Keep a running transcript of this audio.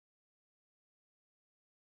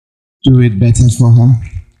Do it better for her.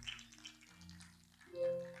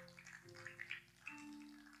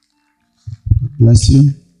 God bless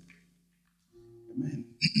you. Amen.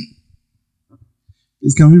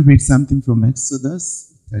 Please, can we read something from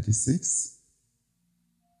Exodus 36?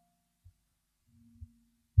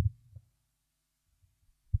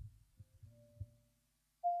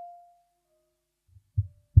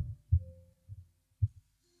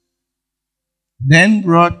 Then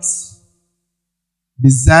brought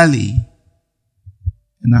Bezalel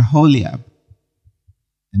and Aholiab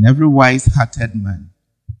and every wise-hearted man,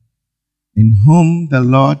 in whom the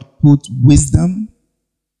Lord put wisdom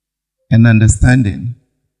and understanding,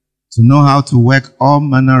 to know how to work all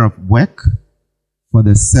manner of work for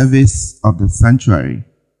the service of the sanctuary,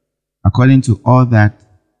 according to all that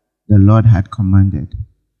the Lord had commanded.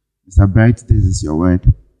 Mr. Bright, this is your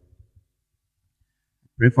word.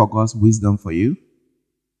 Pray for God's wisdom for you,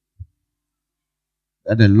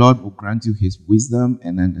 that the Lord will grant you his wisdom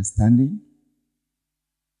and understanding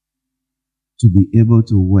to be able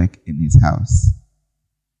to work in his house.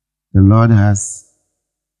 The Lord has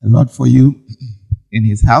a lot for you in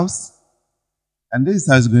his house, and this is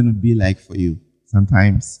how it's going to be like for you.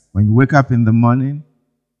 Sometimes when you wake up in the morning,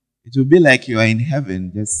 it will be like you are in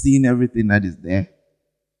heaven, just seeing everything that is there.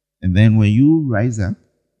 And then when you rise up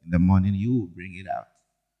in the morning, you will bring it out.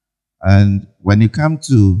 And when you come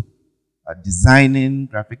to designing,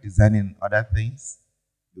 graphic designing, and other things,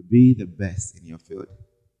 you'll be the best in your field.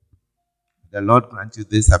 The Lord grant you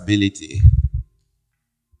this ability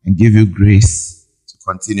and give you grace to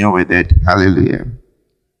continue with it. Hallelujah.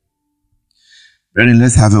 Brethren,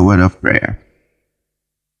 let's have a word of prayer.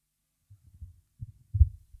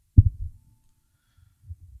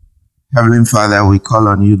 Heavenly Father, we call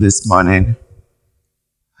on you this morning.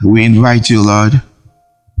 We invite you, Lord,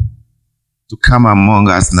 to come among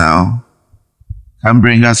us now. Come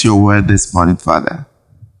bring us your word this morning, Father.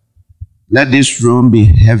 Let this room be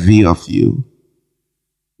heavy of you.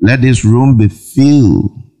 Let this room be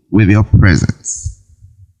filled with your presence.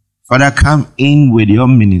 Father, come in with your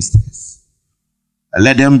ministers.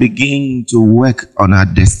 Let them begin to work on our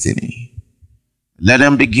destiny. Let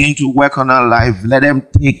them begin to work on our life. Let them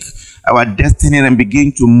take our destiny and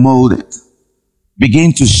begin to mold it.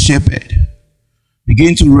 Begin to shape it.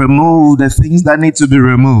 Begin to remove the things that need to be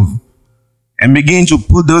removed. And begin to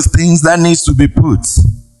put those things that needs to be put.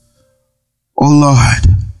 Oh Lord,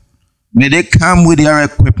 may they come with their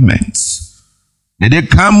equipment. May they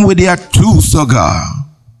come with their tools, oh God.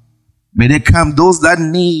 May they come, those that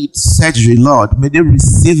need surgery, Lord, may they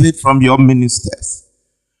receive it from your ministers.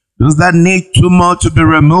 Those that need tumor to be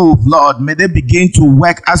removed, Lord, may they begin to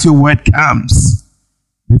work as your word comes.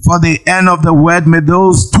 Before the end of the word, may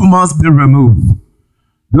those tumors be removed.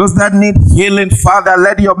 Those that need healing, Father,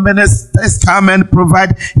 let your ministers come and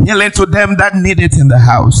provide healing to them that need it in the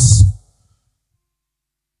house.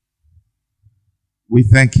 We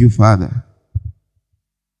thank you, Father,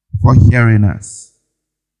 for hearing us.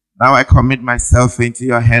 Now I commit myself into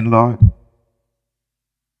your hand, Lord.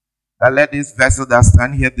 That let this vessel that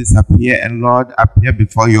stand here disappear and, Lord, appear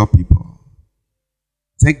before your people.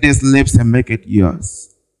 Take these lips and make it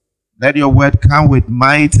yours. Let your word come with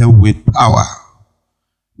might and with power.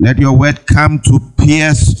 Let your word come to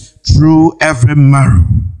pierce through every marrow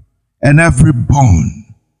and every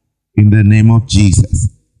bone in the name of Jesus.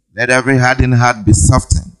 Let every hardened heart be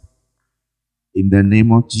softened. In the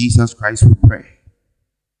name of Jesus Christ we pray.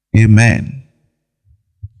 Amen.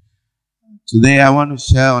 Today I want to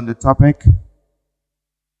share on the topic,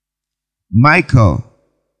 Michael,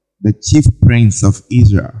 the chief prince of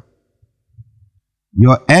Israel.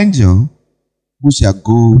 Your angel who shall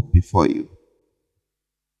go before you.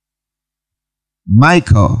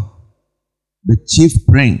 Michael, the chief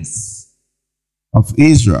prince of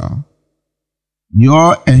Israel,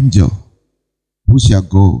 your angel who shall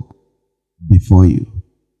go before you.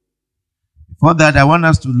 Before that, I want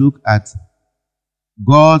us to look at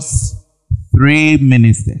God's three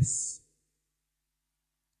ministers.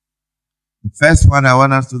 The first one I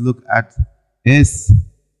want us to look at is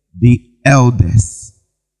the elders.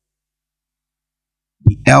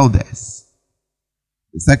 The elders.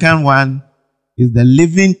 The second one is the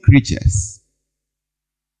living creatures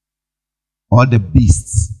or the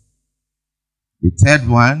beasts. The third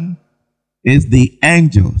one is the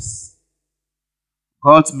angels.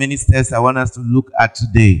 God's ministers I want us to look at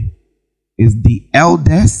today is the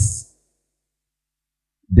elders,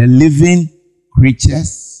 the living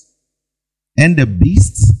creatures, and the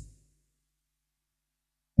beasts,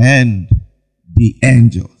 and the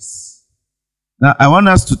angels. Now I want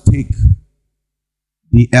us to take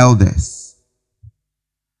the elders.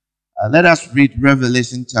 Let us read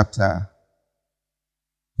Revelation chapter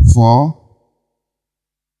 4.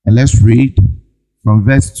 And let's read from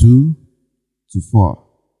verse 2 to 4.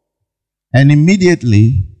 And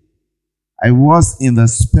immediately I was in the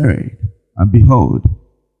Spirit, and behold,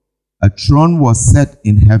 a throne was set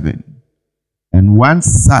in heaven, and one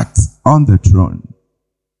sat on the throne.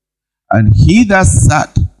 And he that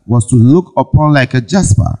sat was to look upon like a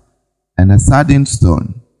jasper and a sardine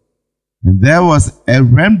stone. And there was a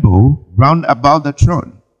rainbow round about the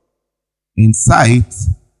throne, in sight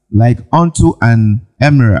like unto an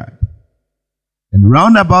emerald. And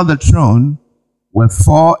round about the throne were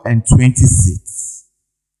 24 seats.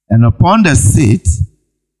 And upon the seat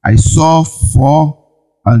I saw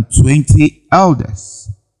 24 elders,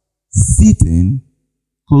 sitting,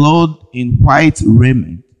 clothed in white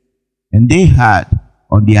raiment, and they had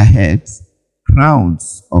on their heads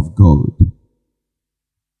crowns of gold.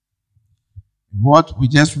 What we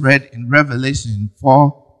just read in Revelation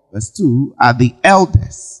 4 verse 2 are the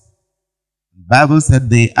elders. The Bible said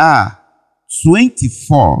they are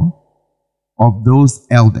 24 of those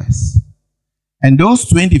elders. And those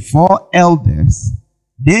 24 elders,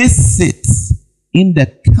 they sit in the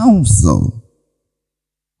counsel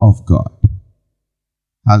of God.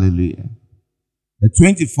 Hallelujah. The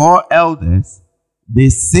 24 elders, they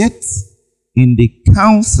sit in the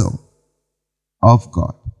counsel of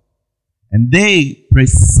God. And they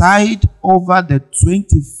preside over the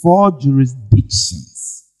 24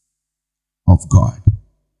 jurisdictions of God.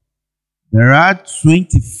 There are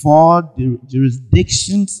 24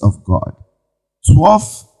 jurisdictions of God.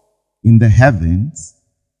 12 in the heavens,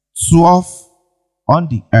 12 on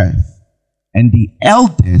the earth. And the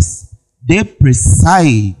elders, they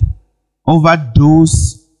preside over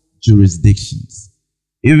those jurisdictions,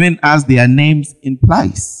 even as their names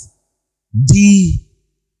implies. The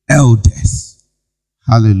elders.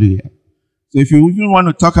 Hallelujah. So if you even want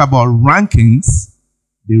to talk about rankings,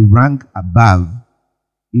 they rank above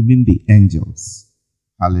even the angels.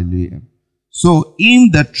 Hallelujah. So in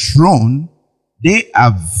the throne, they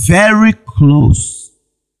are very close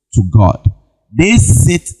to God. They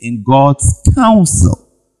sit in God's counsel.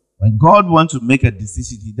 When God wants to make a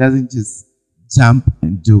decision, he doesn't just jump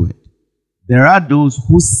and do it. There are those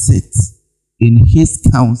who sit in his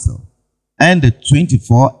counsel. And the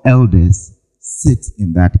 24 elders sit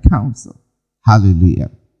in that council. Hallelujah.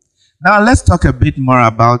 Now let's talk a bit more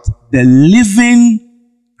about the living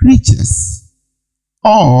creatures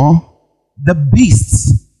or the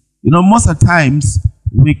beasts. You know, most of the times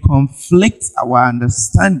we conflict our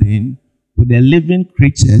understanding with the living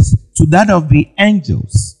creatures to that of the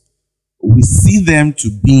angels. We see them to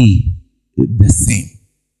be the same.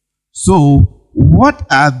 So what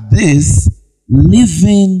are these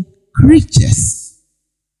living creatures?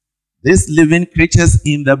 These living creatures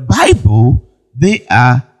in the Bible, they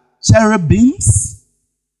are cherubims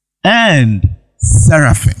and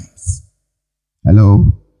seraphims.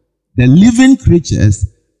 Hello? The living creatures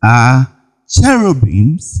are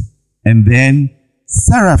cherubims and then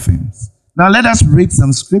seraphims. Now let us read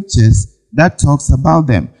some scriptures that talks about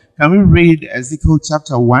them. Can we read Ezekiel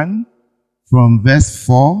chapter 1 from verse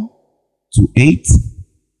 4 to 8?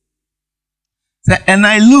 And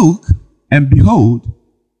I look, and behold,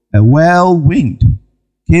 a whirlwind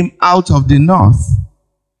came out of the north,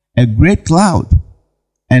 a great cloud,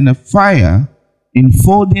 and a fire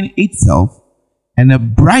enfolding itself, and a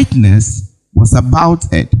brightness was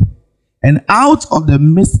about it. And out of the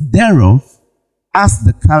midst thereof, as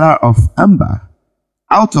the color of amber,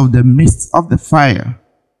 out of the midst of the fire.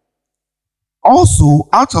 Also,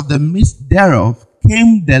 out of the midst thereof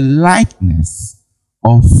came the likeness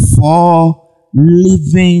of 4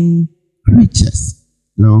 living creatures.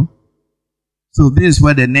 Hello? So this is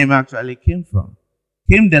where the name actually came from.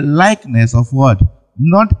 Came the likeness of what?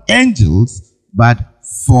 Not angels, but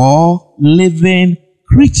 4 living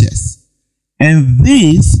creatures. And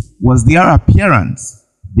this was their appearance.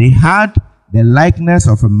 They had the likeness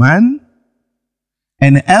of a man,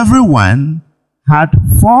 and everyone had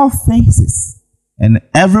 4 faces, and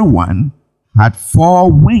everyone had 4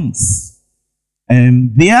 wings.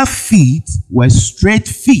 And their feet were straight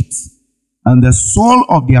feet, and the sole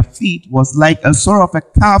of their feet was like a sole of a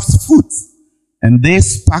calf's foot, and they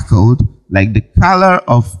sparkled like the color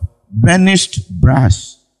of burnished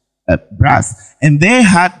brass. And they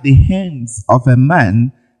had the hands of a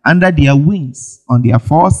man under their wings on their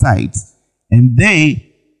 4 sides, and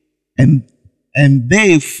they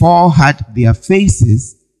 4 had their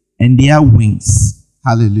faces and their wings.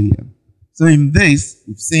 Hallelujah. So in this,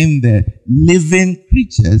 we've seen the living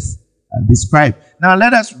creatures described. Now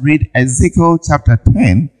let us read Ezekiel chapter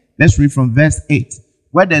 10. Let's read from verse 8.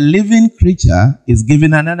 where the living creature is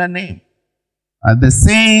given another name. The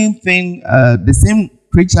same thing, the same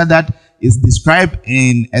creature that is described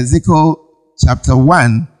in Ezekiel chapter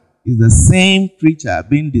 1 is the same creature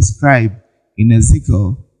being described in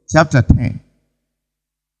Ezekiel chapter 10.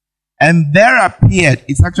 And there appeared,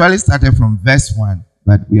 it's actually started from verse 1,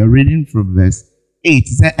 but we are reading from verse 8. It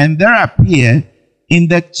said, and there appeared in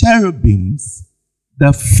the cherubims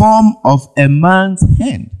the form of a man's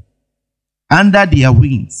hand under their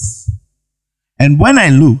wings. And when I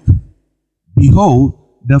looked,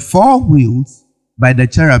 behold, the four wheels by the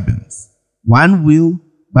cherubims, one wheel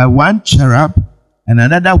by one cherub, and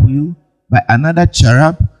another wheel by another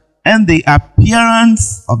cherub, and the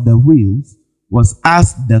appearance of the wheels was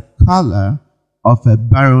as the color of a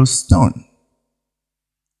beryl stone.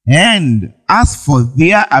 And as for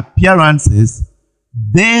their appearances,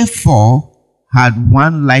 they four had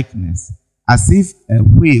one likeness, as if a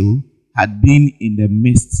wheel had been in the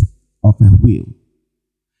midst of a wheel.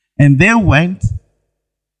 And they went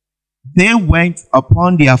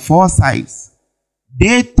upon their four sides.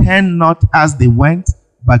 They turned not as they went,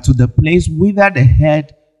 but to the place whither the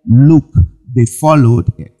head looked, they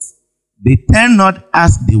followed it. They turned not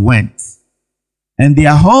as they went. And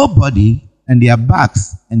their whole body, and their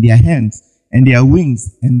backs, and their hands, and their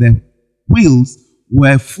wings, and the wheels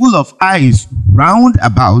were full of eyes round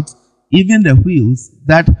about, even the wheels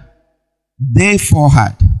that they four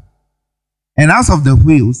had. And as of the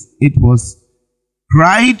wheels, it was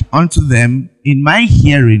cried unto them in my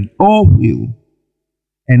hearing, O wheel.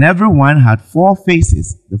 And everyone had four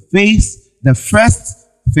faces. The first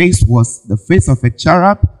face was the face of a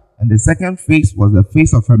cherub, and the second face was the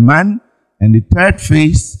face of a man, and the third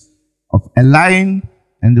face of a lion,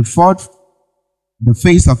 and the fourth the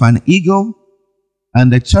face of an eagle,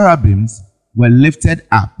 and the cherubims were lifted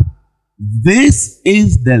up. This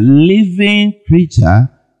is the living creature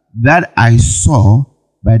that I saw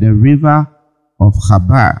by the river of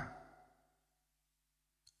Chabar.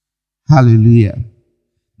 Hallelujah.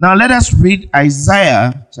 Now let us read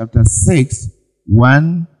Isaiah chapter 6,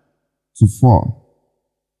 1 to 4.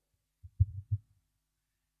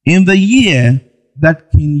 In the year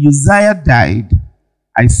that King Uzziah died,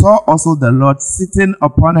 I saw also the Lord sitting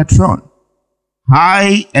upon a throne,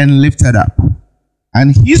 high and lifted up,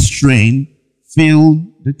 and his train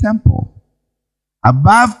filled the temple.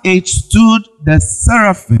 Above it stood the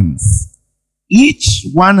seraphims. Each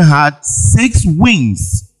one had 6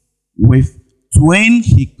 wings. With twain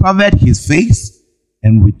he covered his face,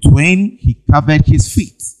 and with twain he covered his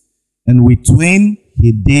feet, and with twain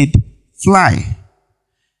he did fly.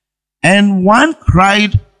 And one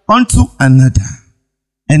cried unto another,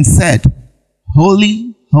 and said,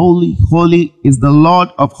 Holy, holy, holy is the Lord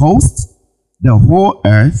of hosts. The whole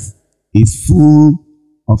earth is full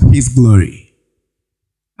of his glory.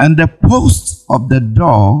 And the posts of the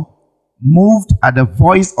door moved at the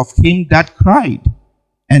voice of him that cried,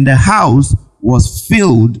 and the house was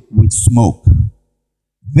filled with smoke.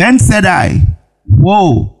 Then said I,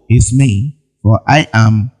 Woe is me, for I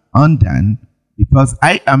am undone, because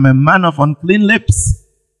I am a man of unclean lips,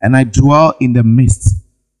 and I dwell in the midst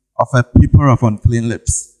of a people of unclean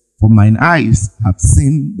lips. For mine eyes have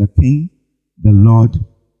seen the King, the Lord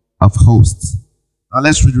of hosts. Now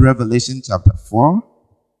let's read Revelation chapter 4,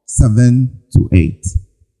 7 to 8.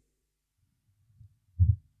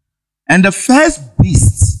 And the first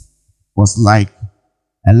beast was like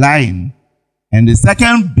a lion, and the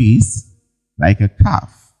second beast like a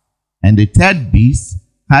calf, and the third beast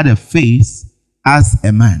had a face as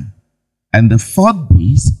a man, and the fourth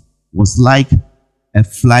beast was like a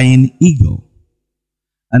flying eagle.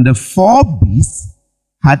 And the 4 beasts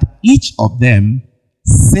had each of them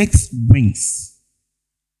 6 wings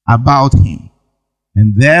about him,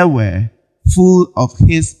 and there were full of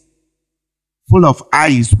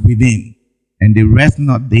eyes within, and they rest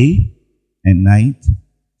not day and night,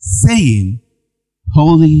 saying,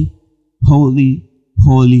 Holy, holy,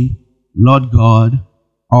 holy, Lord God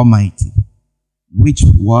Almighty, which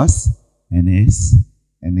was and is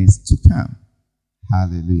to come.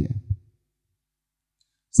 Hallelujah.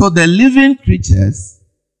 So the living creatures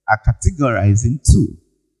are categorized in 2.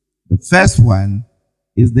 The first one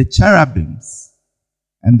is the cherubims,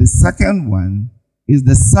 and the second one is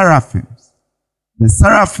the seraphims. The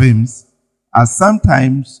seraphims are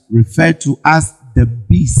sometimes referred to as the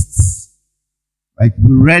beasts. Like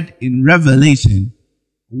we read in Revelation,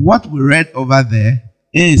 what we read over there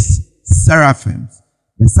is seraphims.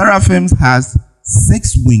 The seraphims has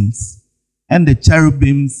 6 wings, and the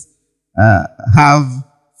cherubims have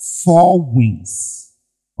 4 wings.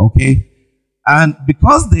 Okay? And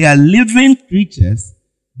because they are living creatures,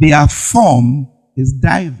 they are formed is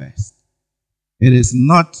diverse. It is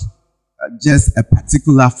not just a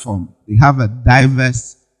particular form. They have a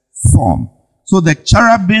diverse form. So the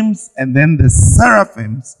cherubims and then the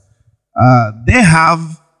seraphims, they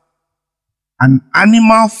have an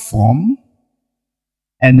animal form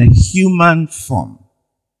and a human form.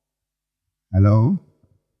 Hello?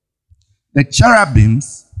 The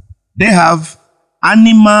cherubims, they have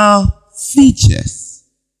animal features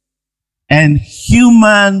and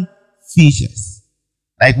human features.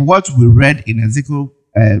 Like what we read in Ezekiel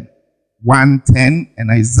 1:10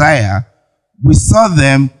 and Isaiah, we saw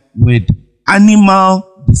them with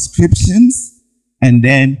animal descriptions and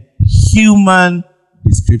then human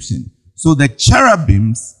description. So the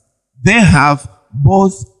cherubims, they have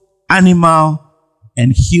both animal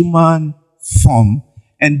and human form,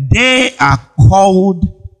 and they are called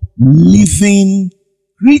living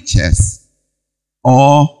creatures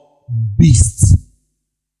or beasts.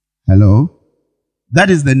 Hello? That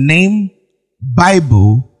is the name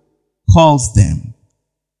Bible calls them.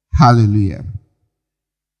 Hallelujah.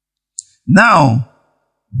 Now,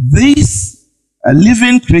 these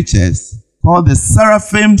living creatures called the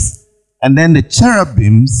seraphims and then the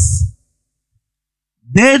cherubims,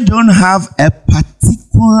 they don't have a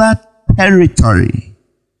particular territory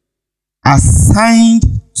assigned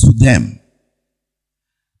to them,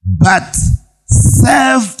 but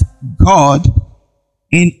served God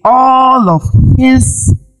in all of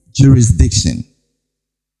his jurisdiction.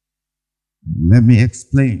 Let me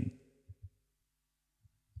explain.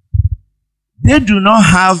 They do not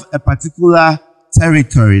have a particular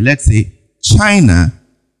territory. Let's say China,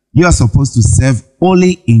 you are supposed to serve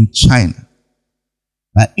only in China.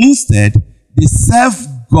 But instead, they serve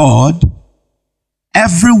God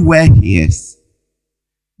everywhere he is.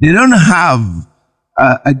 They don't have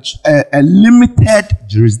a limited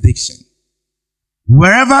jurisdiction.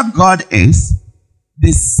 Wherever God is,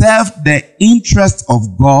 they serve the interest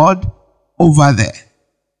of God over there.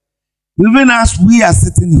 Even as we are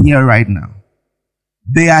sitting here right now,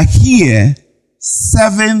 they are here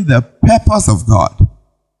serving the purpose of God.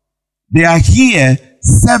 They are here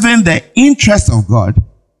serving the interest of God.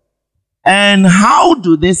 And how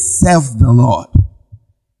do they serve the Lord?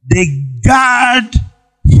 They guard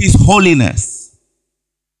his holiness.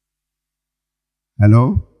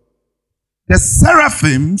 Hello? The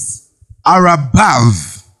seraphims are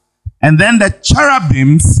above, and then the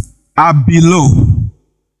cherubims are below.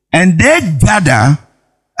 And they guard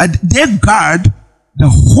the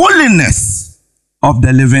holiness of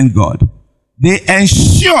the living God. They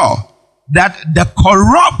ensure that the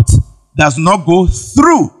corrupt does not go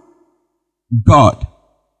through God.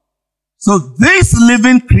 So these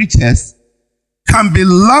living creatures can be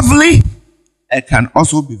lovely and can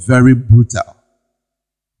also be very brutal.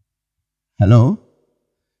 Hello?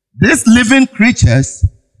 These living creatures,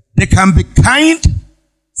 they can be kind,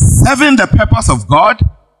 serving the purpose of God,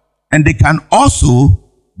 and they can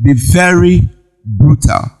also be very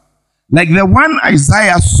brutal. Like the one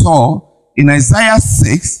Isaiah saw in Isaiah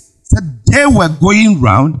 6, said they were going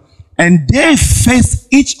round and they faced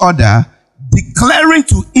each other, declaring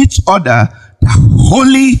to each other that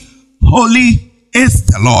holy, holy is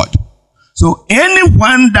the Lord. So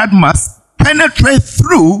anyone that must penetrate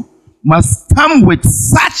through must come with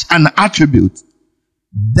such an attribute.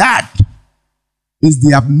 That is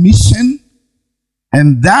their mission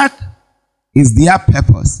and that is their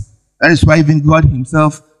purpose. That is why even God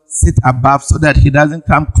himself sits above so that he doesn't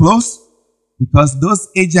come close, because those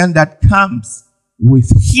agents that comes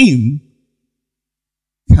with him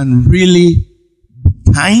can really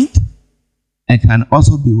be kind and can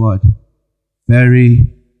also be what? Very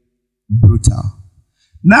brutal.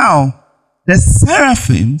 Now, the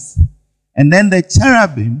seraphims and then the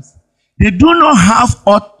cherubims, they do not have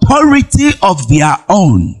authority of their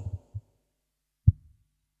own.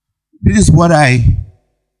 This is what I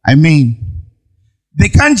mean. They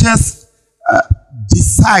can't just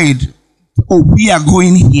decide, oh, we are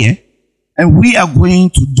going here and we are going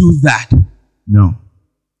to do that. No.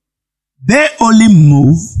 They only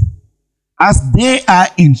move as they are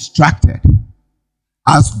instructed,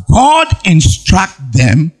 as God instructs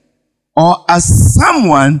them, or as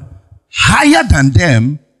someone higher than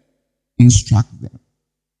them instructs them.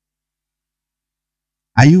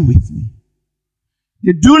 Are you with me?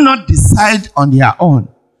 They do not decide on their own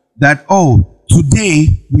that, oh,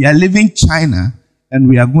 today we are leaving China and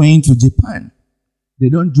we are going to Japan. They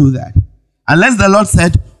don't do that. Unless the Lord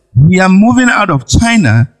said, we are moving out of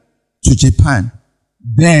China to Japan,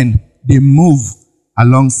 then they move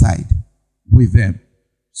alongside with them.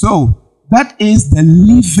 So that is the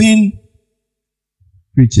living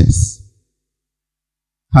creatures.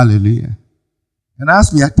 Hallelujah. And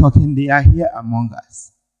as we are talking, they are here among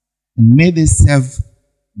us. And may they serve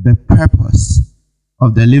the purpose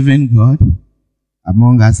of the living God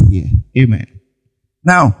among us here. Amen.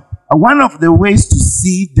 Now, one of the ways to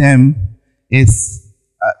see them is,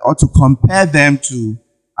 or to compare them to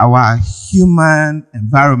our human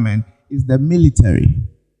environment, is the military.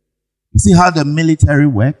 You see how the military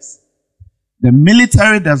works? The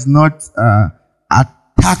military does not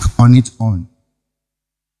attack on its own.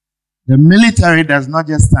 The military does not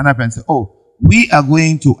just stand up and say, oh, we are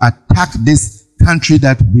going to attack this country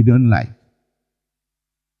that we don't like.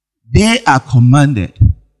 They are commanded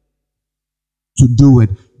to do it.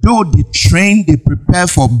 Though they train, they prepare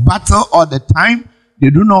for battle all the time, they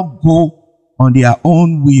do not go on their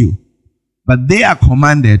own will. But they are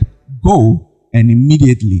commanded, go, and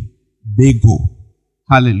immediately they go.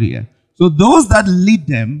 Hallelujah. So those that lead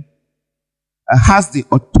them has the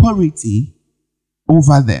authority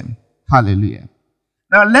over them. Hallelujah.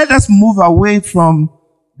 Now let us move away from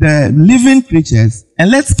the living creatures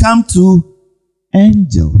and let's come to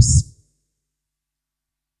angels.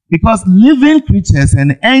 Because living creatures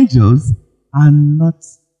and angels are not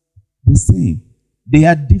the same. They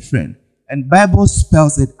are different. And Bible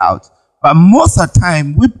spells it out. But most of the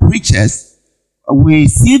time, we preachers, we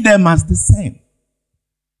see them as the same.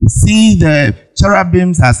 We see the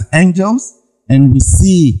cherubims as angels, and we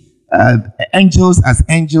see angels as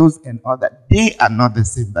angels and all that. They are not the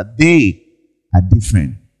same, but they are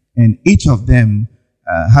different. And each of them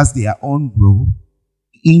has their own role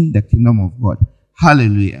in the kingdom of God.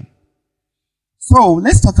 Hallelujah. So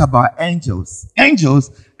let's talk about angels.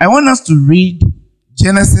 Angels, I want us to read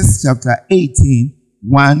Genesis chapter 18,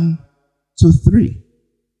 1 to 3.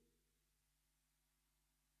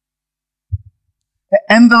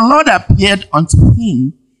 And the Lord appeared unto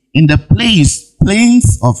him in the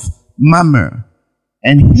plains of Mamre,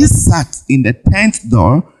 and he sat in the tent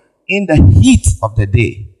door in the heat of the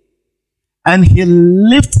day. And he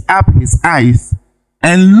lifted up his eyes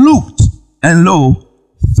and looked, and lo,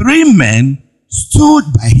 3 men stood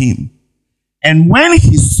by him. And when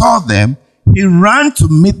he saw them, he ran to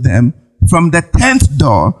meet them from the tent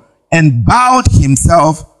door and bowed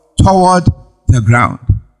himself toward the ground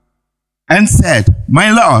and said, My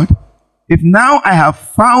Lord, if now I have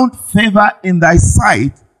found favor in thy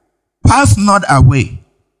sight, pass not away,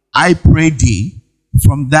 I pray thee,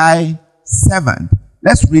 from thy servant.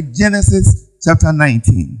 Let's read Genesis chapter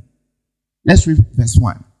 19. Let's read verse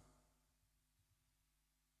 1.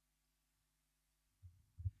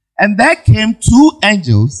 And there came 2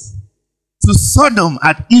 angels to Sodom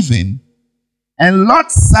at even, and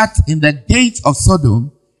Lot sat in the gate of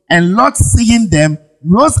Sodom, and Lot, seeing them,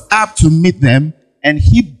 rose up to meet them, and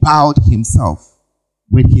he bowed himself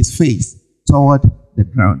with his face toward the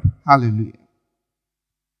ground. Hallelujah.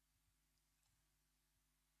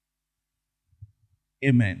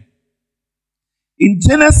 Amen. In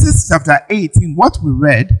Genesis chapter 18, what we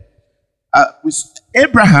read,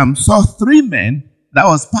 Abraham saw 3 men that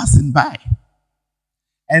was passing by.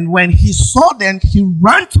 And when he saw them, he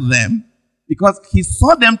ran to them because he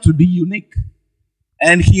saw them to be unique.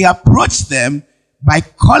 And he approached them by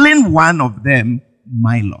calling one of them,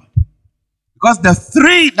 my Lord. Because the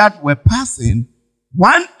 3 that were passing,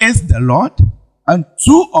 one is the Lord, and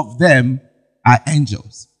 2 of them are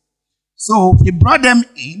angels. So he brought them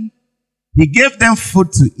in, he gave them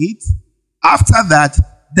food to eat. After that,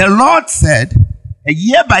 the Lord said, a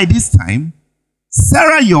year by this time,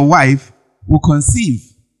 Sarah, your wife, will conceive.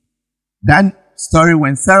 That story,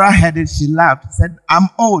 when Sarah heard it, she laughed. Said, I'm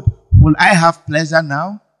old. Will I have pleasure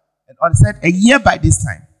now? And God said, a year by this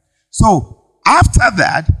time. So after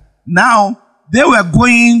that, now they were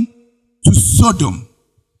going to Sodom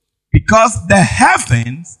because the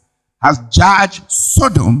heavens has judged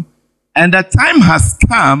Sodom, and the time has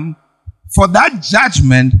come for that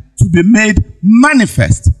judgment to be made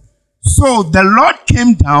manifest. So the Lord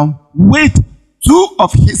came down with 2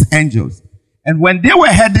 of his angels. And when they were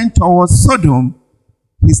heading towards Sodom,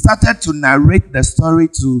 he started to narrate the story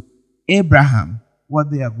to Abraham,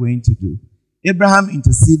 what they are going to do. Abraham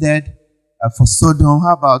interceded for Sodom.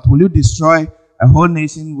 How about, will you destroy a whole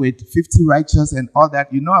nation with 50 righteous and all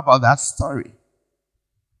that? You know about that story.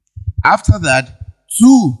 After that,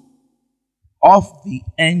 2 of the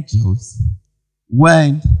angels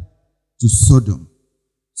went to Sodom.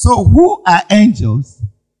 So who are angels?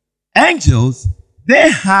 Angels,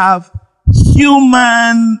 they have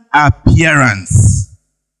human appearance.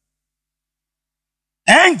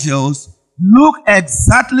 Angels look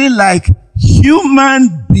exactly like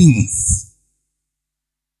human beings.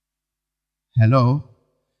 Hello?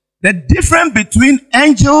 The difference between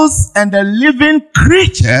angels and the living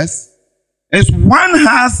creatures is one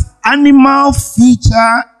has animal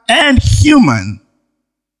feature and human,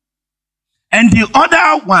 and the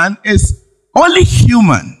other one is only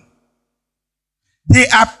human. They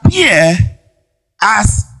appear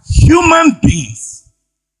as human beings.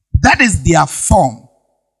 That is their form.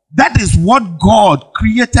 That is what God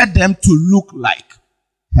created them to look like.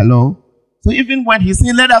 Hello? So even when he's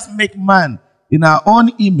saying, let us make man in our own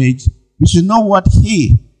image, we should know what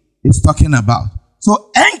he is talking about.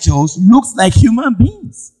 So angels looks like human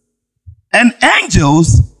beings. And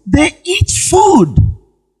angels, they eat food.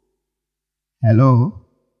 Hello?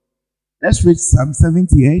 Let's read Psalm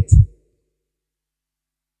 78,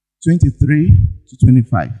 23 to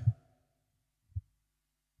 25.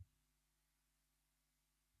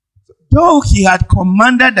 Though he had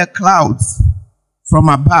commanded the clouds from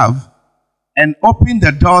above and opened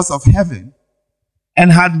the doors of heaven,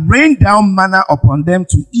 and had rained down manna upon them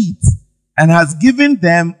to eat, and has given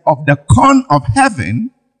them of the corn of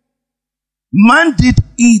heaven, man did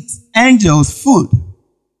eat angels' food.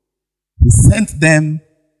 He sent them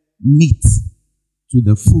meat to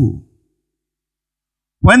the full.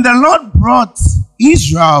 When the Lord brought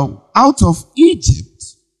Israel out of Egypt,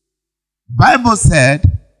 Bible said,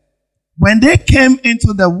 when they came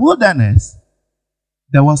into the wilderness,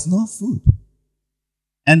 there was no food.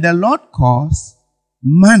 And the Lord caused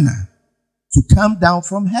manna to come down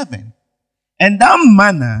from heaven. And that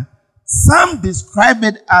manna, some describe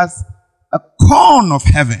it as a corn of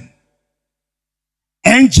heaven.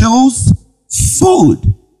 Angels'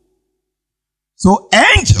 food. So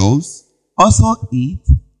angels also eat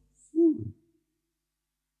food.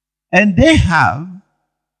 And they have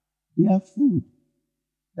their food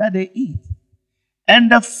that they eat.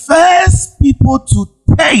 And the first people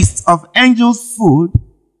to taste of angels' food,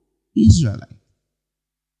 Israelites.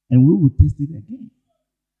 And we will taste it again.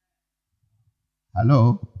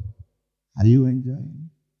 Hello? Are you enjoying?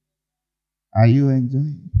 Are you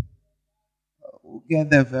enjoying? We'll get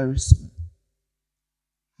there very soon.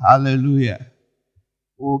 Hallelujah.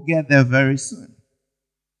 We'll get there very soon.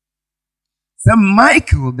 So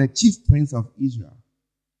Michael, the chief prince of Israel,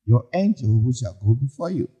 your angel who shall go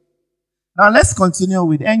before you. Now let's continue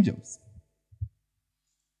with angels.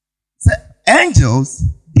 So angels,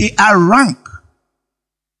 they are ranked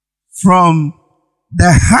from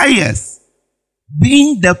the highest,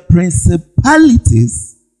 being the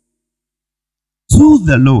principalities, to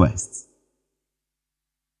the lowest.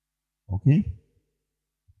 Okay?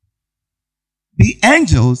 The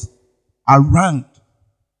angels are ranked,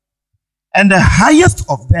 and the highest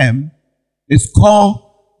of them is called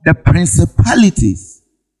the principalities,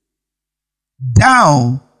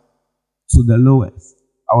 down to the lowest.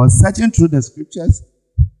 I was searching through the scriptures.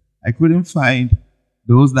 I couldn't find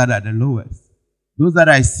those that are the lowest. Those that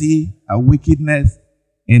I see are wickedness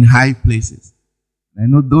in high places. I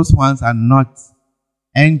know those ones are not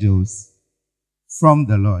angels from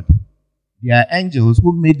the Lord. They are angels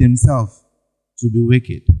who made themselves to be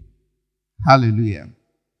wicked. Hallelujah.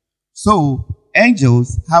 So,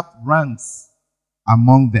 angels have ranks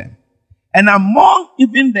among them. And among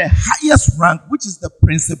even the highest rank, which is the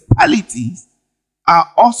principalities, are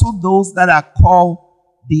also those that are called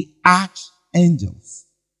the archangels,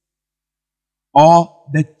 or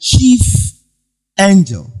the chief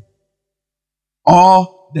angel,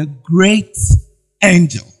 or the great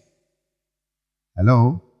angel.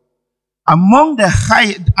 Hello? Among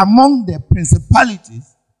the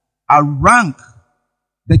principalities are ranked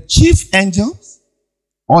the chief angels,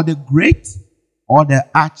 or the great, or the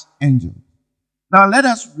archangel. Now let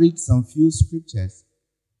us read some few scriptures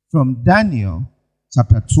from Daniel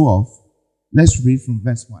chapter 12. Let's read from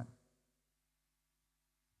verse 1.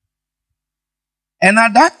 And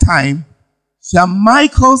at that time shall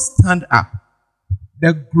Michael stand up,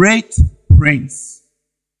 the great prince.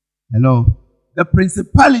 Hello. The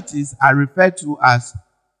principalities are referred to as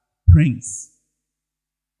prince.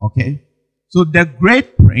 Okay. So the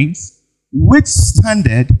great prince, which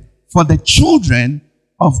standeth for the children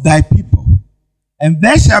of thy people. And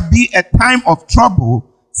there shall be a time of trouble,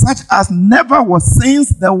 such as never was since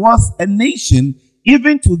there was a nation,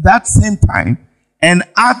 even to that same time. And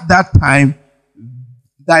at that time,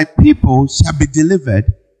 thy people shall be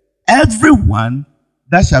delivered, everyone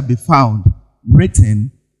that shall be found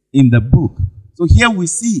written in the book. So here we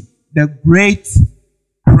see the great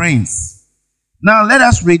prince. Now let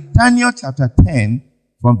us read Daniel chapter 10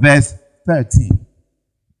 from verse 13.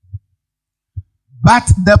 But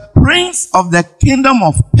the prince of the kingdom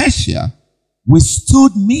of Persia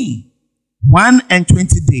withstood me 21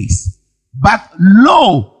 days. But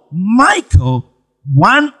lo, Michael,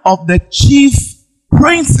 one of the chief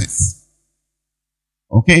princes.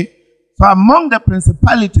 Okay? So among the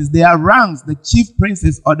principalities, there are ranks, the chief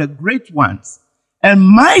princes or the great ones. And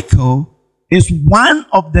Michael is one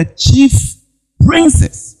of the chief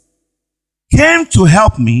princes. Came to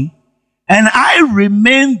help me, and I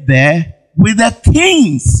remained there with the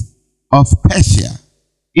kings of Persia.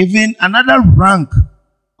 Even another rank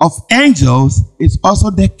of angels is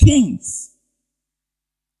also the kings.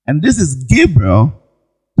 And this is Gabriel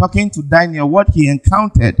talking to Daniel what he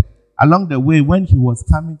encountered along the way when he was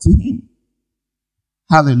coming to him.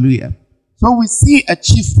 Hallelujah. So we see a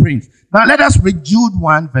chief prince. Now let us read Jude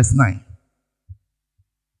 1 verse 9.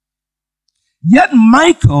 Yet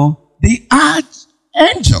Michael, the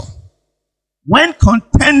archangel, when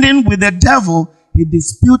contending with the devil, he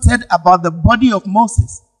disputed about the body of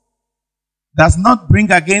Moses, does not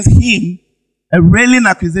bring against him a railing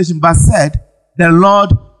accusation, but said, the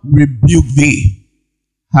Lord rebuke thee.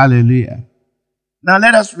 Hallelujah. Now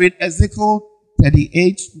let us read Ezekiel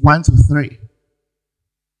 38, 1-3.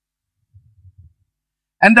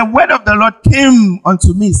 And the word of the Lord came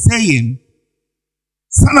unto me, saying,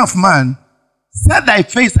 Son of man, set thy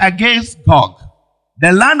face against Gog,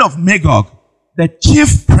 the land of Magog, the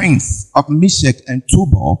chief prince of Meshech and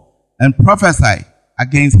Tubal, and prophesy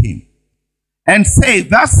against him. And say,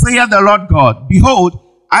 Thus saith the Lord God, Behold,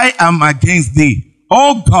 I am against thee,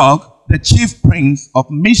 O Gog, the chief prince of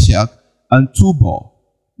Meshech and Tubal.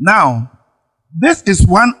 Now, this is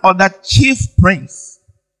one other chief prince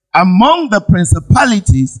among the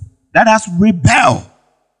principalities that has rebelled.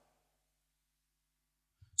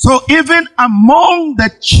 So even among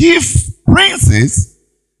the chief princes,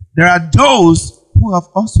 there are those who have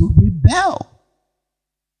also rebelled.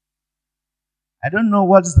 I don't know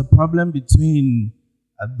what is the problem between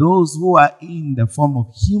those who are in the form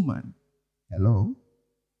of human. Hello?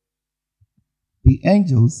 The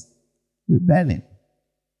angels rebelling.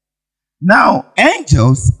 Now,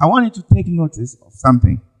 angels, I want you to take notice of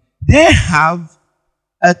something. They have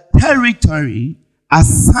a territory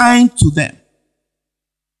assigned to them.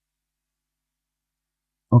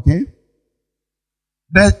 Okay?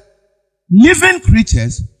 The living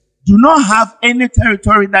creatures do not have any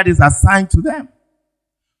territory that is assigned to them.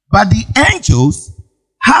 But the angels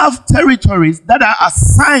have territories that are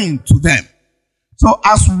assigned to them. So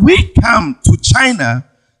as we come to China,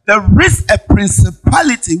 there is a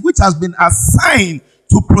principality which has been assigned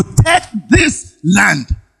to protect this land.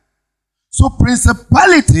 So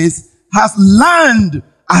principalities have land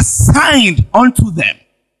assigned unto them.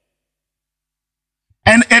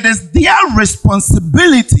 And it is their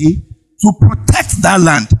responsibility to protect that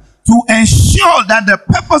land, to ensure that the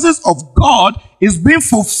purposes of God is being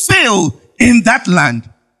fulfilled in that land.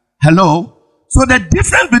 Hello? So the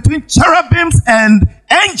difference between cherubims and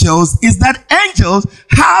angels is that angels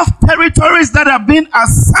have territories that are being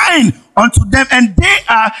assigned unto them, and they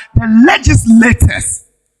are the legislators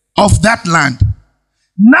of that land.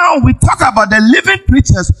 Now we talk about the living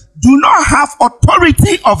creatures do not have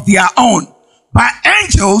authority of their own, but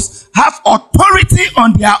angels have authority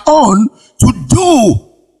on their own to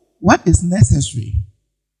do what is necessary.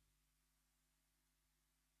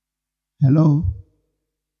 Hello?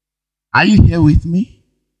 Are you here with me?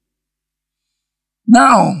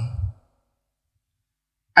 Now,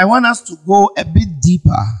 I want us to go a bit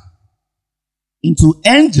deeper into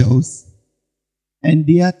angels and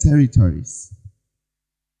their territories.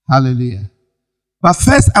 Hallelujah. But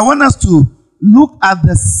first, I want us to look at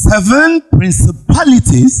the 7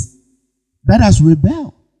 principalities that has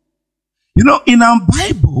rebelled. You know, in our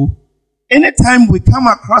Bible, anytime we come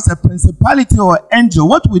across a principality or angel,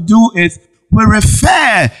 what we do is we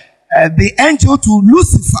refer the angel to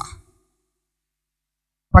Lucifer.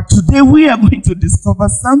 But today we are going to discover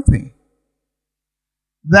something.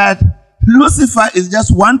 That Lucifer is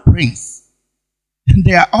just one prince. And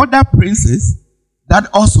there are other princes that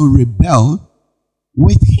also rebelled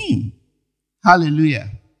with him. Hallelujah.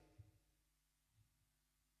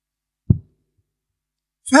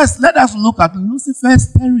 First, let us look at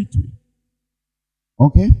Lucifer's territory.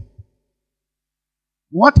 Okay?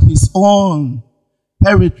 What his own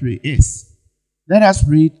territory is. Let us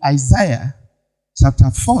read Isaiah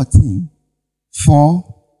chapter 14, 4-12.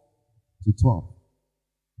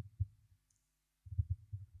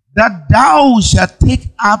 That thou shalt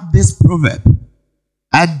take up this proverb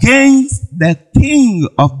against the king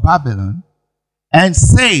of Babylon and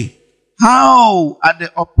say, how are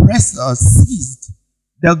the oppressors seized,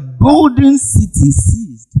 the golden city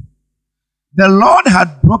seized? The Lord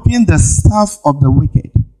had broken the staff of the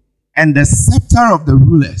wicked and the scepter of the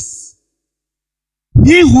rulers.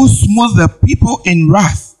 He who smote the people in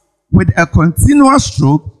wrath with a continual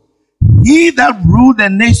stroke, he that ruled the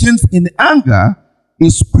nations in anger,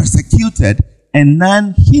 is persecuted, and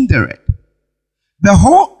none hinder it. The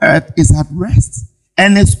whole earth is at rest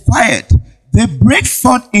and is quiet. They break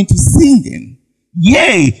forth into singing.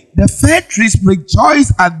 Yea, the fair trees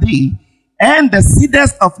rejoice at thee, and the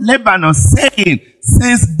cedars of Lebanon, saying,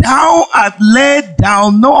 since thou art laid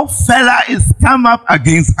down, no fellow is come up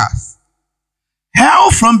against us.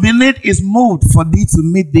 Hell from beneath is moved for thee to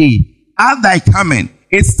meet thee. At thy coming,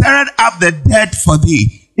 it stirred up the dead for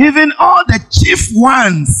thee. Even all the chief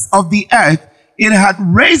ones of the earth, it had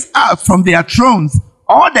raised up from their thrones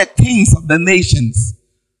all the kings of the nations.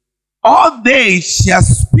 All they shall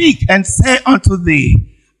speak and say unto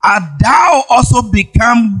thee, art thou also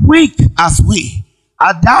become weak as we?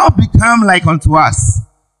 Art thou become like unto us?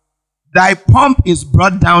 Thy pomp is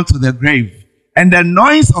brought down to the grave, and the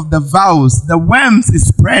noise of the vows, the worms is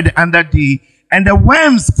spread under thee, and the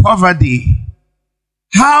worms cover thee.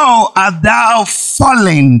 How art thou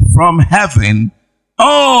fallen from heaven,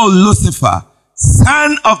 O Lucifer,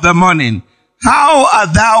 son of the morning? How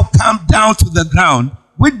art thou come down to the ground,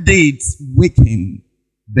 with deeds weaken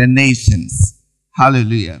the nations?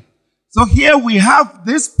 Hallelujah. So here we have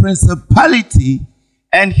this principality,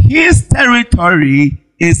 and his territory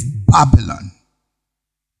is Babylon.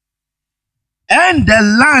 And the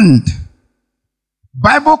land,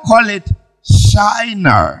 Bible call it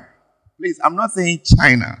Shinar. Please, I'm not saying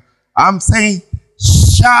China. I'm saying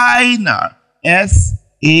Shinar. Shinar.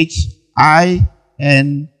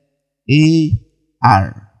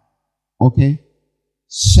 Okay?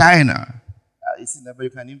 Shinar. It's in the Bible, you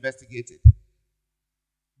can investigate it.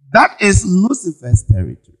 That is Lucifer's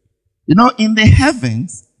territory. You know, in the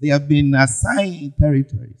heavens, they have been assigned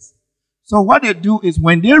territories. So what they do is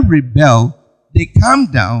when they rebel, they come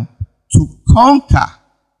down to conquer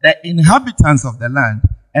the inhabitants of the land.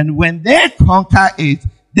 And when they conquer it,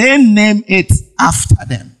 they name it after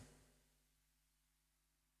them.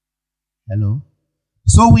 Hello?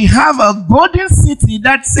 So we have a golden city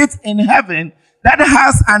that sits in heaven that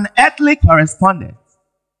has an earthly correspondent.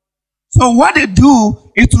 So what they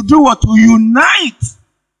do is to do what? To unite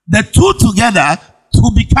the two together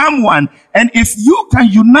to become one. And if you can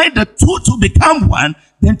unite the two to become one,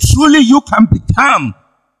 then truly you can become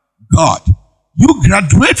God. You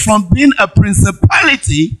graduate from being a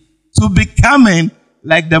principality to becoming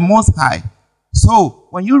like the Most High. So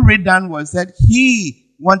when you read down what it said,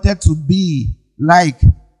 he wanted to be like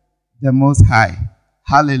the Most High.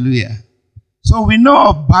 Hallelujah. So we know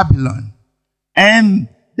of Babylon. And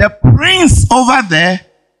the prince over there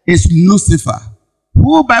is Lucifer,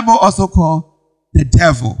 who Bible also called the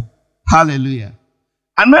devil. Hallelujah.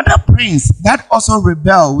 Another prince that also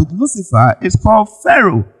rebelled with Lucifer is called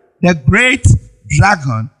Pharaoh, the great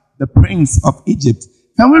dragon, the prince of Egypt.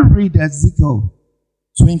 Can we read Ezekiel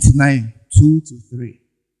 29, 2-3?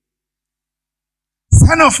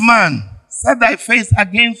 Son of man, set thy face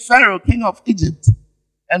against Pharaoh, king of Egypt,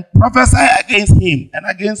 and prophesy against him and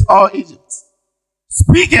against all Egypt.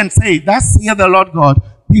 Speak and say, thus saith the Lord God,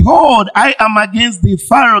 behold, I am against the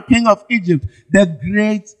Pharaoh, king of Egypt, the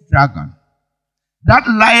great dragon, that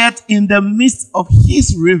lieth in the midst of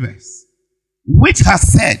his rivers, which has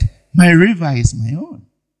said, my river is my own,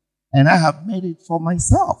 and I have made it for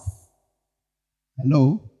myself.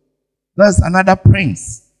 Hello? There's another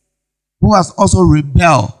prince who has also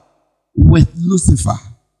rebelled with Lucifer.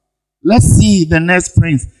 Let's see the next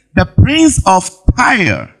prince. The prince of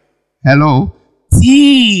Tyre. Hello?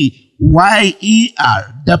 Tyre.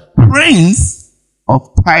 The prince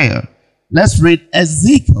of Tyre. Let's read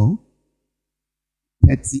Ezekiel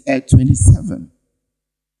 27.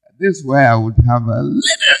 This is where I would have a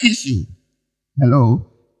little issue.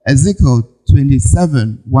 Hello? Ezekiel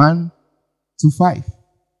 27, 1-5.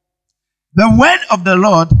 The word of the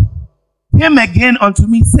Lord came again unto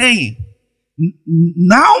me, saying,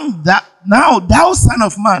 Now thou son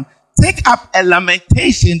of man, take up a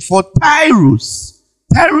lamentation for Tyrus.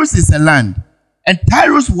 Tyrus is a land. And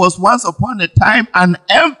Tyrus was once upon a time an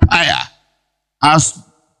empire as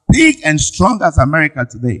big and strong as America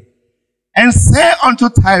today. And say unto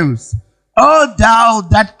Tyrus, O thou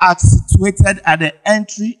that art situated at the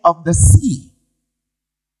entry of the sea,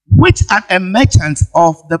 which art a merchant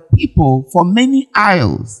of the people for many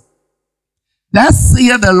isles. Thus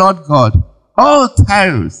saith the Lord God, O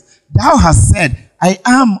Tyrus, thou hast said, I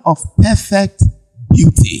am of perfect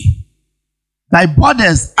beauty. Thy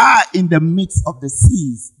borders are in the midst of the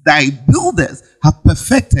seas. Thy builders have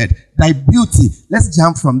perfected thy beauty. Let's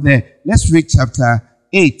jump from there. Let's read chapter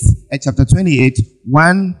 28,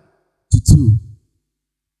 1-2.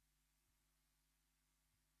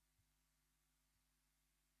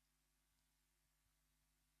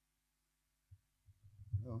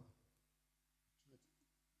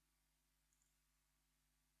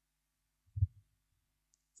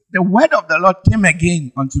 the word of the Lord came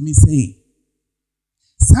again unto me, saying,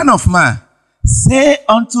 Son of man, say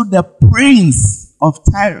unto the prince of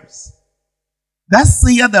Tyre, thus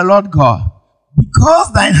saith the Lord God,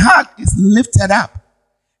 because thine heart is lifted up,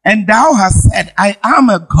 and thou hast said, I am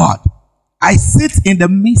a God. I sit in the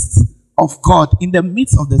midst of God, in the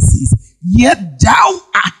midst of the seas. Yet thou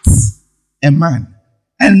art a man,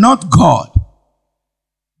 and not God.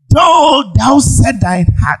 Though thou set thine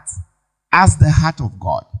heart as the heart of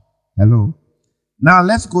God. Hello. Now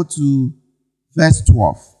let's go to verse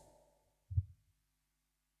 12.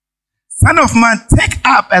 Son of man, take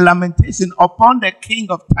up a lamentation upon the king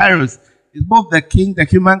of Tyre. It's both the king, the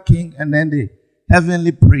human king, and then the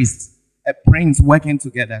heavenly priest, a prince working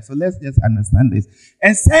together. So let's just understand this.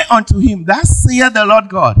 And say unto him, thus saith the Lord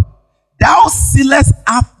God, thou sealest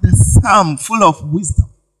up the psalm full of wisdom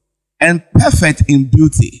and perfect in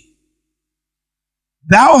beauty.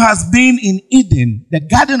 Thou hast been in Eden, the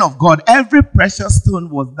garden of God. Every precious stone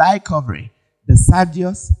was thy covering. The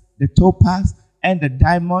sardius, the topaz, and the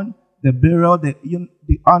diamond, the beryl, the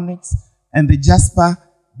onyx, and the jasper,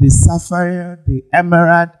 the sapphire, the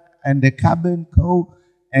emerald, and the carbon coal,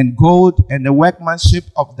 and gold, and the workmanship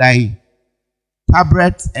of thy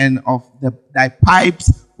tabrets and of thy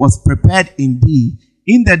pipes was prepared in thee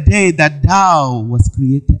in the day that thou was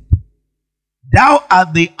created. Thou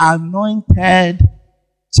art the anointed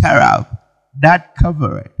cherub that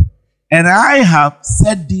covereth, and I have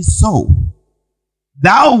said thee so.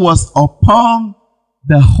 Thou wast upon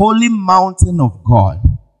the holy mountain of God.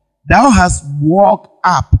 Thou hast walked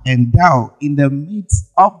up and down in the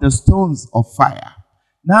midst of the stones of fire.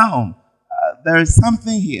 Now, there is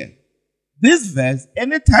something here. This verse,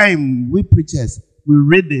 anytime we preachers, we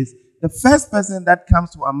read this, the first person that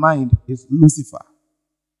comes to our mind is Lucifer.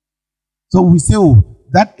 So we say, oh,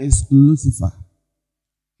 that is Lucifer.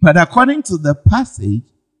 But according to the passage,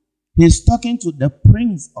 he's talking to the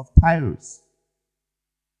prince of Tyre.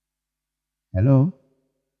 Hello?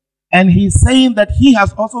 And he's saying that he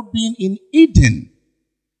has also been in Eden.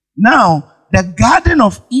 Now, the Garden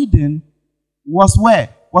of Eden was where?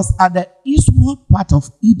 Was at the eastward part of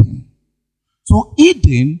Eden. So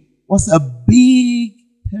Eden was a big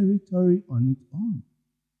territory on its own.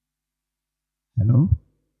 Hello?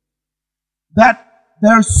 That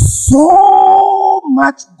there's so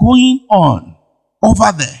much going on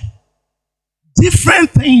over there.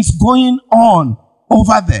 Different things going on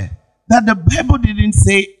over there. That the Bible didn't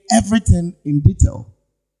say everything in detail.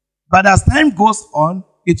 But as time goes on,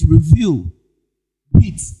 it revealed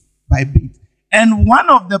bit by bit. And one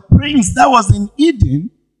of the princes that was in Eden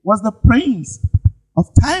was the prince of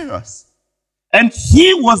Tyre. And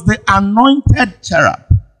he was the anointed cherub.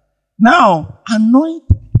 Now,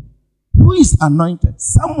 anointed. Who is anointed?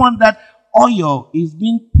 Someone that oil is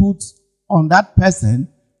being put on that person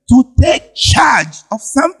to take charge of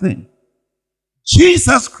something.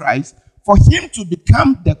 Jesus Christ, for him to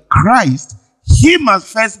become the Christ, he must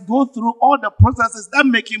first go through all the processes that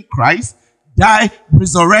make him Christ, die,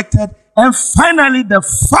 resurrected, and finally the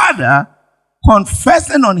Father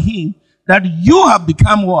confessing on him that you have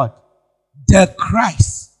become what? The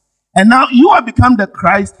Christ. And now you have become the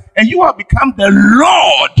Christ, and you have become the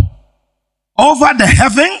Lord over the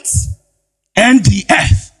heavens and the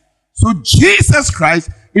earth. So Jesus Christ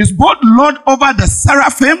is both Lord over the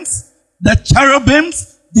seraphims, the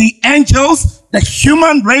cherubims, the angels, the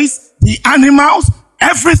human race, the animals,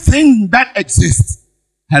 everything that exists.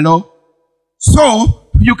 Hello?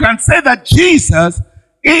 So, you can say that Jesus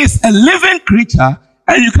is a living creature,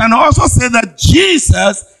 and you can also say that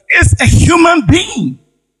Jesus is a human being.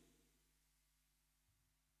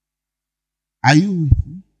 Are you with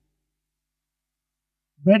me?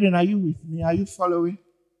 Brethren, are you with me? Are you following?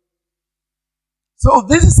 So,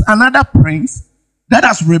 this is another prince that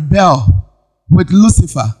has rebelled with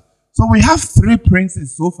Lucifer. So we have three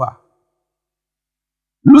princes so far.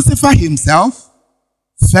 Lucifer himself,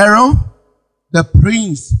 Pharaoh, the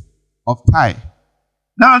prince of Tyre.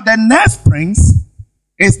 Now the next prince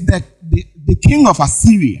is the king of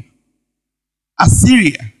Assyria.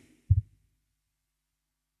 Assyria.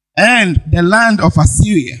 And the land of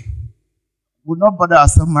Assyria. We'll not bother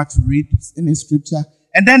ourselves much to read any scripture.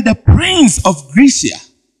 And then the prince of Grecia.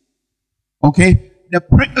 Okay?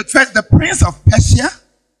 First, the prince of Persia,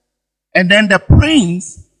 and then the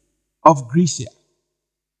prince of Grecia.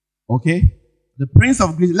 Okay? The prince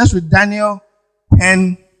of Grecia. Let's read Daniel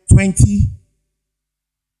 10:20.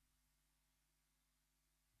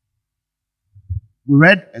 We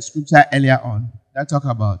read a scripture earlier on that talked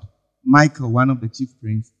about Michael, one of the chief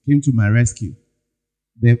princes, came to my rescue.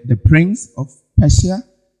 The prince of Persia,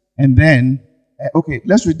 and then,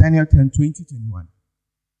 let's read Daniel 10:20-21.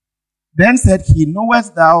 Then said he,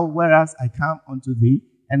 knowest thou whereas I come unto thee?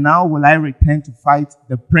 And now will I return to fight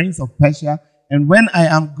the prince of Persia. And when I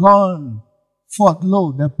am gone forth,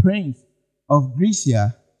 lo, the prince of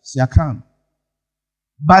Grecia shall come.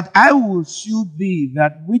 But I will shew thee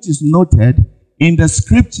that which is noted in the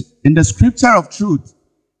scripture of truth,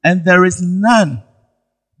 and there is none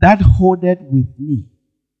that holdeth with me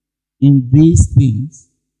in these things,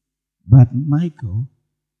 but Michael,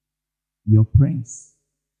 your prince.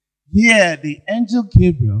 Here, the angel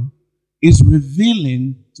Gabriel is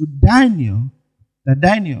revealing to Daniel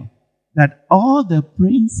that all the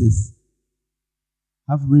princes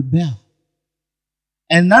have rebelled.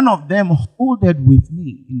 And none of them holded with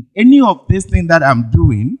me in any of this thing that I'm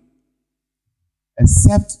doing,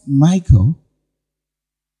 except Michael,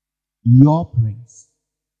 your prince.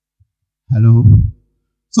 Hello?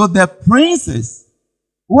 So the princes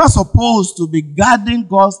who are supposed to be guarding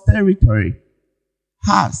God's territory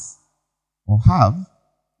have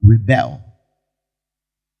rebelled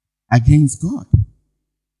against God.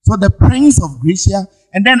 So the prince of Grecia,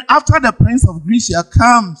 and then after the prince of Grecia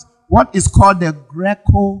comes what is called the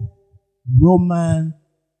Greco-Roman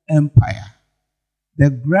Empire. The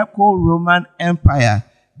Greco-Roman Empire.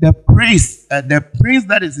 The prince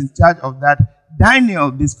that is in charge of that, Daniel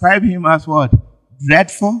described him as what?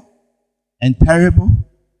 Dreadful and terrible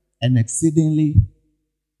and exceedingly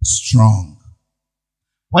strong.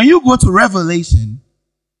 When you go to Revelation,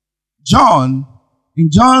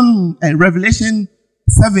 Revelation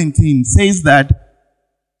 17 says that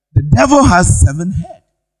the devil has 7 heads.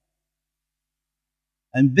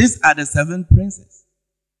 And these are the 7 princes.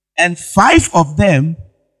 And 5 of them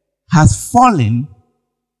has fallen.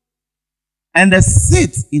 And the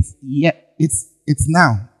 6th is yet, it's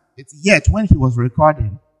yet when he was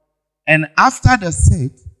recording. And after the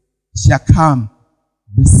 6th shall come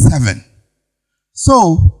the 7.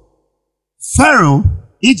 So, Pharaoh,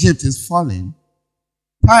 Egypt is falling.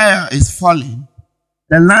 Tyre is falling.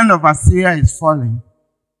 The land of Assyria is falling.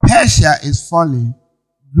 Persia is falling.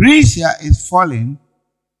 Grecia is falling.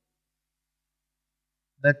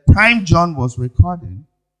 The time John was recording,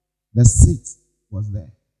 the 6th was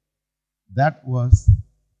there. That was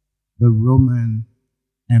the Roman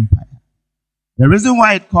Empire. The reason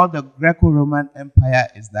why it's called the Greco-Roman Empire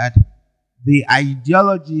is that the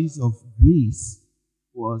ideologies of Greece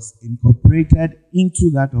was incorporated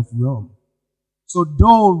into that of Rome. So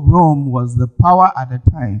though Rome was the power at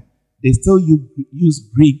the time, they still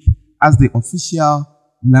used Greek as the official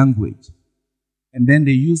language. And then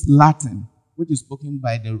they used Latin, which is spoken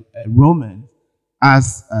by the Romans,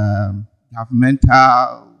 as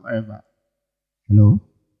governmental, whatever. Hello?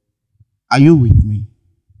 Are you with me?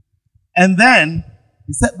 And then,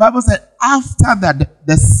 the Bible said, after that,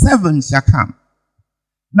 the 7 shall come.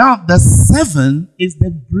 Now, the 7 is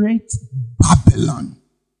the great Babylon.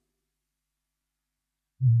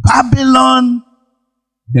 Babylon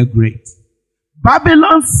the Great.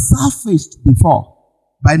 Babylon surfaced before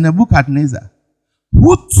by Nebuchadnezzar,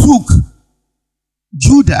 who took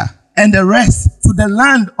Judah and the rest to the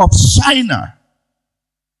land of Shinar.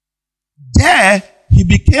 There, he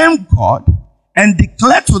became God and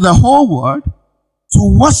declared to the whole world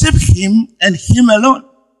to worship him and him alone.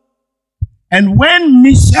 And when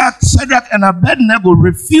Meshach, Shadrach, and Abednego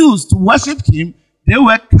refused to worship him, they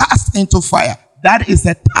were cast into fire. That is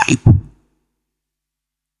a type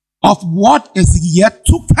of what is yet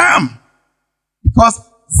to come. Because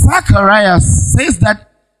Zechariah says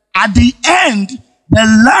that at the end,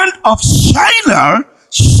 the land of Shinar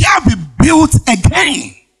shall be built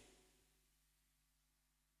again.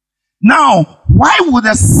 Now, why would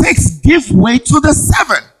the 6 give way to the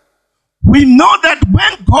 7? We know that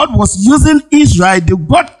when God was using Israel, they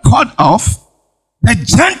got cut off. The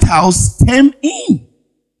Gentiles came in.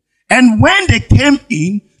 And when they came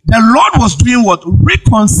in, the Lord was doing what?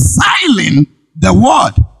 Reconciling the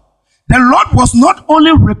world. The Lord was not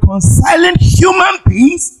only reconciling human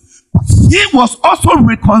beings, but he was also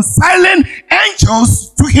reconciling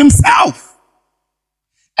angels to himself.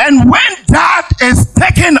 And when that is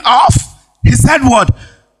taken off, he said what?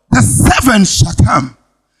 The 7 shall come.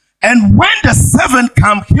 And when the 7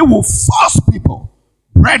 come, he will force people.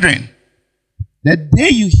 Brethren, the day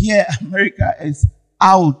you hear America is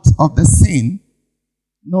out of the scene,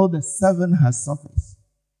 know the 7 has surfaced.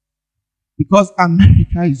 Because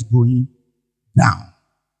America is going down.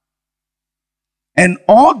 And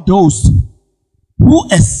all those who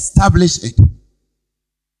establish it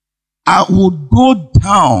will go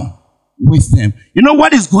down with them. You know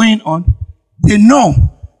what is going on? They know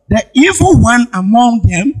the evil one among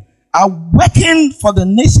them are working for the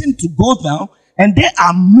nation to go down, and they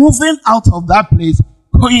are moving out of that place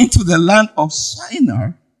going to the land of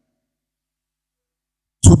Shinar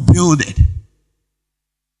to build it.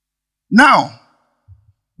 Now,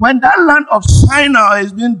 when that land of Shinar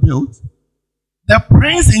is being built, the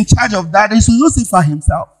prince in charge of that is Lucifer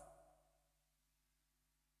himself.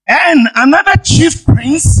 And another chief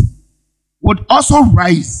prince would also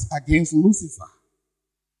rise against Lucifer.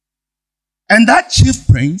 And that chief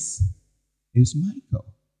prince is Michael.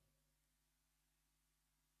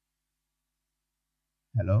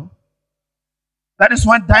 Hello? That is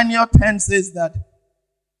what Daniel 10 says, that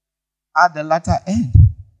at the latter end,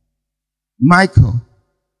 Michael,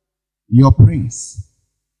 your prince,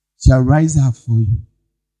 shall rise up for you.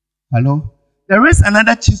 Hello? There is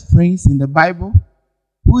another chief prince in the Bible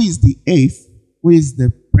who is the eighth, who is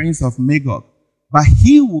the prince of Magog. But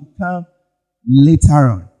he will come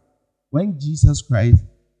later on. When Jesus Christ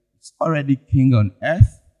is already king on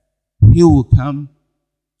earth, he will come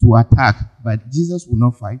to attack. But Jesus will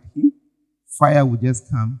not fight him. Fire will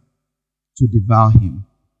just come to devour him.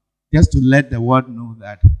 Just to let the world know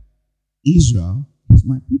that Israel is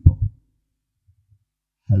my people.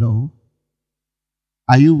 Hello?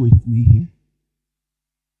 Are you with me here?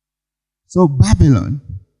 So Babylon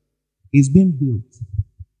is being built.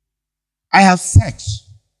 I have searched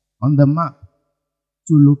on the map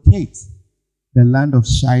to locate the land of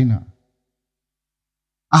Shinar.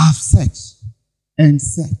 I have searched and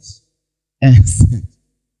searched and searched.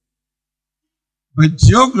 But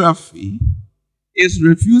geography is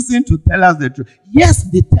refusing to tell us the truth. Yes,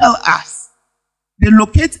 they tell us. They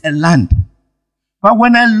locate a land. But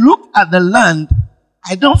when I look at the land,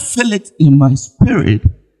 I don't feel it in my spirit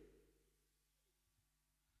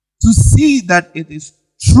to see that it is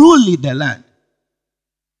truly the land.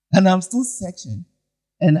 And I'm still searching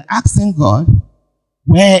and asking God,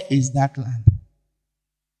 where is that land?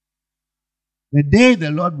 The day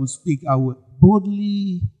the Lord will speak, I will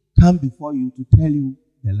boldly come before you to tell you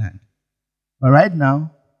the land. But right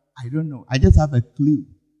now, I don't know. I just have a clue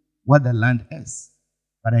what the land is.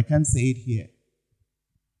 But I can't say it here.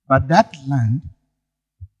 But that land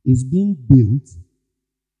is being built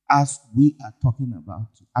as we are talking about,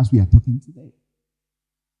 as we are talking today.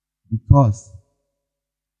 Because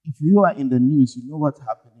if you are in the news, you know what's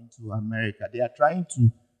happening to America. They are trying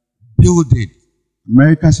to build it.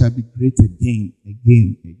 America shall be great again,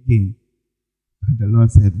 again, again. And the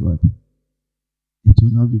Lord said, what? It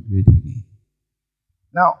will not be great again.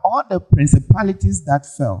 Now, all the principalities that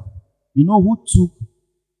fell, you know who took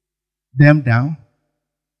them down?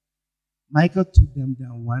 Michael took them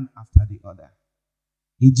down one after the other.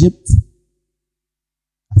 Egypt,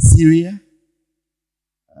 Assyria,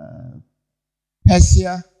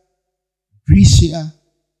 Persia, Grecia,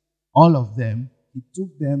 all of them, he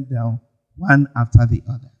took them down one after the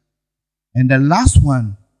other. And the last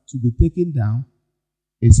one to be taken down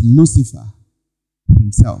is Lucifer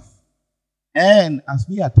himself. And as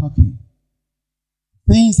we are talking,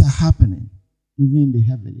 things are happening even in the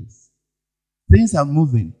heavens. Things are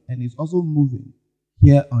moving, and it's also moving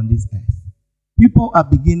here on this earth. People are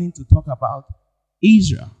beginning to talk about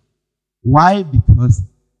Israel. Why? Because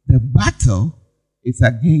the battle is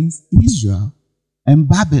against Israel and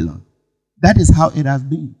Babylon. That is how it has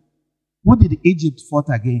been. Who did Egypt fought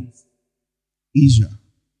against? Israel.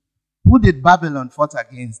 Who did Babylon fought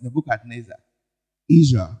against? Nebuchadnezzar.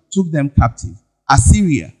 Israel. Took them captive.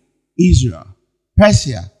 Assyria. Israel.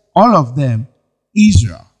 Persia. All of them,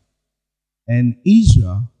 Israel. And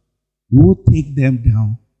Israel will take them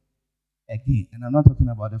down again. And I'm not talking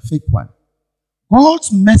about a fake one.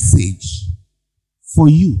 God's message for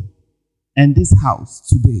you and this house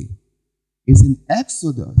today is in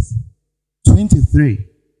Exodus 23,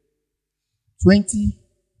 20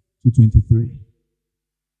 to 23.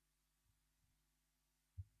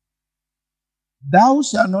 Thou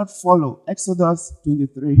shalt not follow. Exodus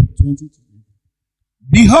 23, 20 to 23.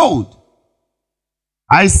 Behold,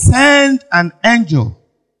 I send an angel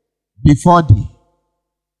before thee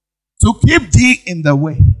to keep thee in the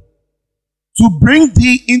way, to bring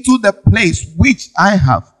thee into the place which I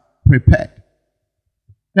have prepared.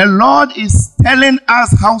 The Lord is telling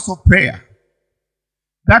us, house of prayer,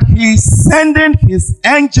 that he is sending his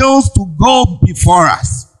angels to go before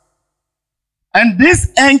us. And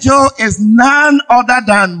this angel is none other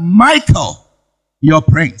than Michael, your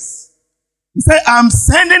prince. He said, I'm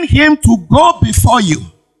sending him to go before you,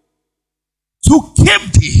 to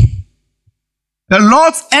keep thee. The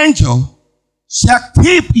Lord's angel shall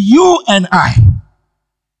keep you and I.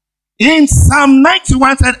 In Psalm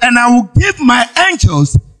 91 said, and I will give my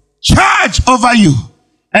angels charge over you,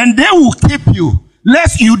 and they will keep you,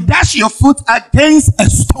 lest you dash your foot against a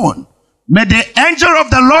stone. May the angel of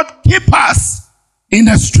the Lord keep us in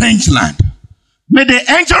a strange land. May the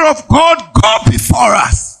angel of God go before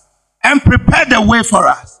us and prepare the way for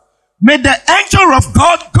us. May the angel of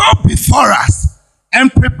God go before us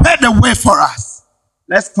and prepare the way for us.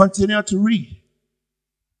 Let's continue to read.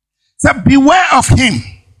 So beware of him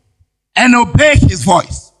and obey his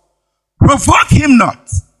voice. Provoke him not,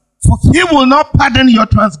 for he will not pardon your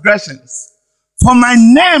transgressions, for my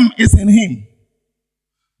name is in him.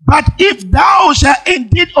 But if thou shalt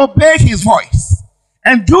indeed obey his voice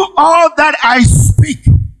and do all that I speak,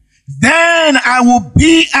 then I will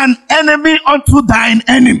be an enemy unto thine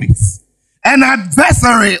enemies, an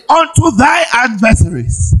adversary unto thy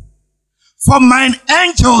adversaries. For mine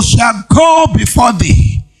angel shall go before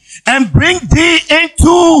thee, and bring thee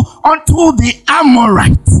unto the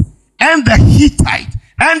Amorite, and the Hittite,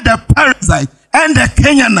 and the Perizzite, and the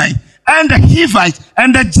Canaanite, and the Hivite,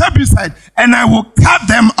 and the Jebusite, and I will cut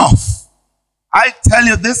them off. I tell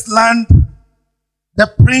you, this land,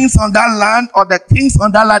 the prince on that land, or the kings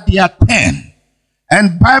on that land, they are 10.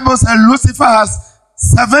 And Bible says Lucifer has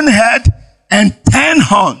 7 heads and 10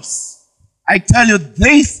 horns. I tell you,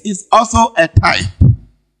 this is also a type.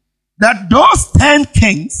 That those 10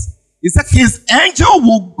 kings, he said his angel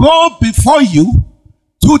will go before you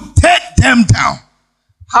to take them down.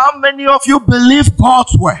 How many of you believe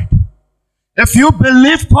God's word? If you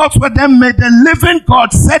believe God's word, then may the living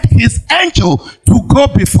God set his angel to go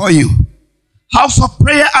before you. House of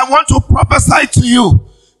prayer, I want to prophesy to you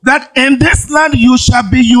that in this land you shall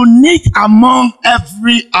be unique among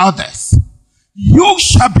every others. You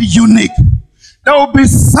shall be unique. There will be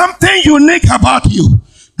something unique about you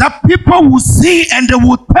that people will see and they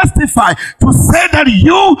will testify to say that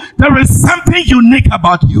there is something unique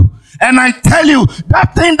about you. And I tell you,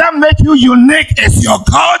 that thing that makes you unique is your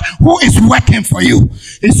God who is working for you.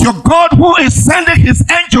 It's your God who is sending his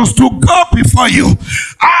angels to go before you.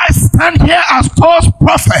 I stand here as God's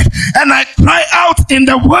prophet and I cry out in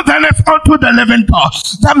the wilderness unto the living God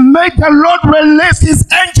that may the Lord release his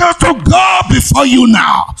angels to go before you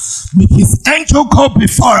now. May his angel go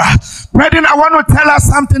before us. Brethren, I want to tell us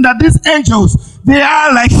something, that these angels, they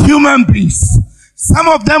are like human beings. Some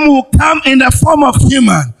of them will come in the form of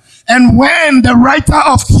human. And when the writer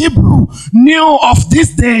of Hebrew knew of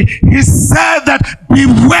this day, he said that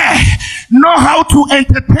beware, know how to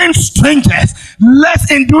entertain strangers,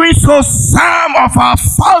 lest in doing so some of our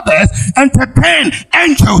fathers entertain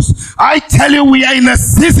angels. I tell you, we are in a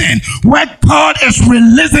season where God is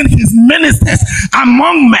releasing his ministers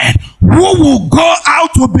among men who will go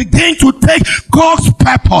out to begin to take God's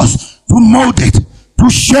purpose, to mold it, to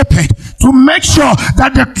shape it, to make sure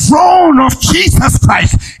that the throne of Jesus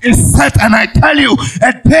Christ is set. And I tell you,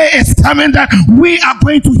 a day is coming that we are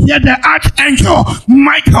going to hear the archangel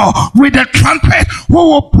Michael with the trumpet, who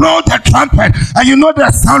will blow the trumpet. And you know the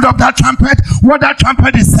sound of that trumpet? What that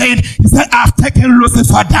trumpet is saying? He said, I've taken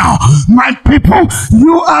Lucifer down. My people,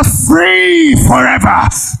 you are free forever.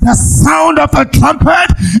 The sound of the trumpet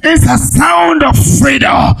is a sound of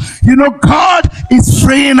freedom. You know, God is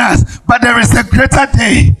freeing us, but there is a greater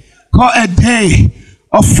day called a day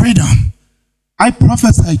of freedom. I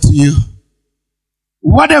prophesy to you,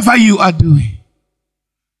 whatever you are doing,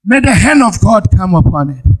 may the hand of God come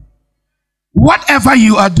upon it. Whatever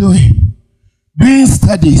you are doing, being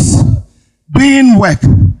studies, being work,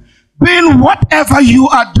 being whatever you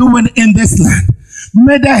are doing in this land,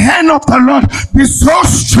 may the hand of the Lord be so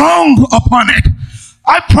strong upon it.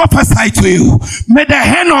 I prophesy to you, may the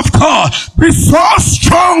hand of God be so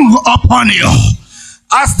strong upon you.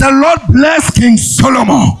 As the Lord blessed King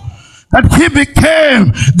Solomon, that he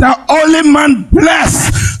became the only man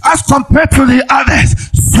blessed as compared to the others,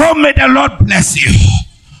 so may the Lord bless you.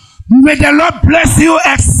 May the Lord bless you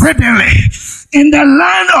exceedingly in the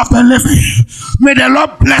land of the living. May the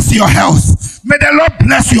Lord bless your health. May the Lord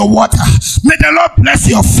bless your water. May the Lord bless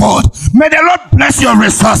your food. May the Lord bless your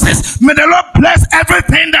resources. May the Lord bless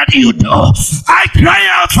everything that you do. I cry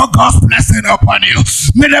out for God's blessing upon you.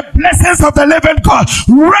 May the blessings of the living God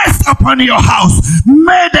rest upon your house.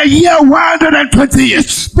 May the year 120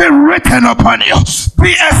 years be written upon you,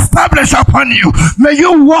 be established upon you. May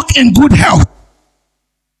you walk in good health.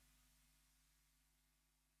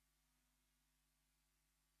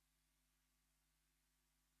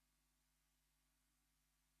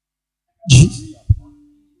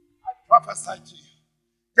 I prophesy to you.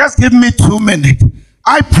 Just give me 2 minutes.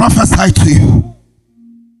 I prophesy to you.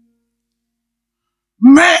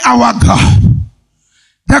 May our God,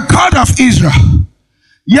 the God of Israel,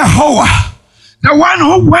 Yahweh, the one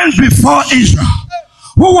who went before Israel,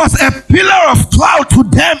 who was a pillar of cloud to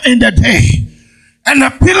them in the day, and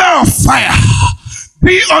a pillar of fire,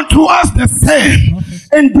 be unto us the same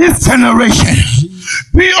in this generation.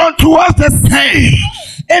 be unto us the same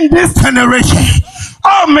in this generation.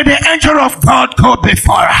 Oh, may the angel of God go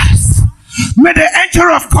before us. May the angel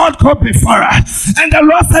of God go before us. And the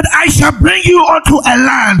Lord said, I shall bring you unto a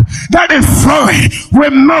land that is flowing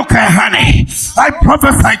with milk and honey. I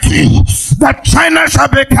prophesy to you that China shall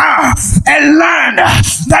become a land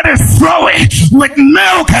that is flowing with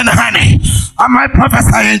milk and honey. Am I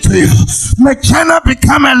prophesying to you? May China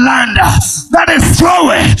become a land that is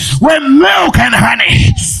flowing with milk and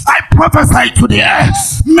honey. I prophesy to the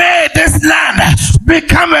earth. May this land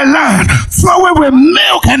become a land flowing with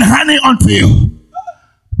milk and honey unto you.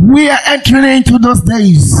 We are entering into those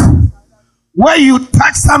days where you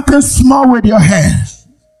touch something small with your hand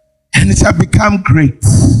and it shall become great.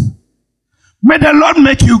 May the Lord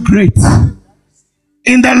make you great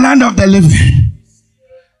in the land of the living.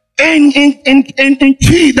 In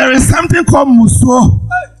Chi, there is something called Muso.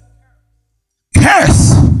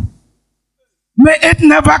 Curse. May it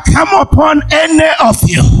never come upon any of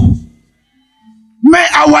you. May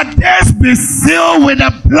our days be sealed with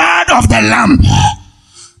the blood of the Lamb.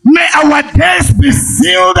 May our days be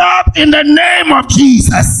sealed up in the name of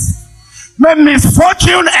Jesus. May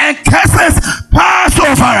misfortune and curses pass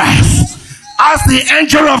over us as the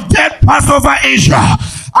angel of death passed over Israel.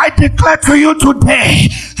 I declare to you today,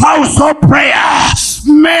 house of prayer,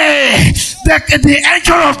 may the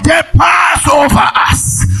angel of death pass over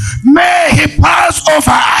us. May he pass over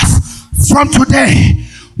us from today.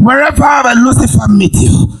 Wherever Lucifer meet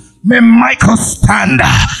you, may Michael stand.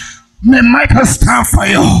 May Michael stand for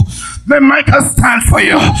you. May Michael stand for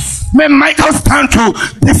you. May Michael stand to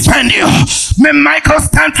defend you. May Michael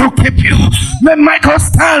stand to keep you. May Michael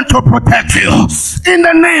stand to protect you. In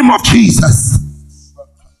the name of Jesus.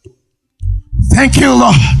 Thank you,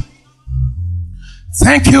 Lord.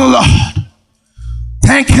 Thank you, Lord.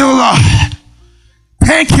 Thank you, Lord.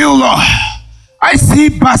 Thank you, Lord. I see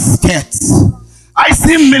baskets. I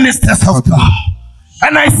see ministers of God.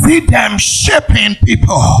 And I see them shaping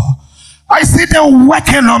people. I see them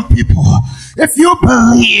working on people. If you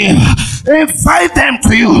believe, invite them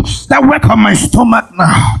to you. That work on my stomach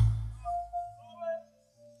now.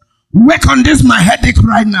 Work on this my headache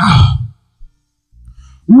right now.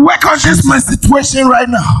 Work on this my situation right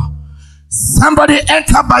now. Somebody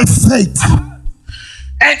enter by faith.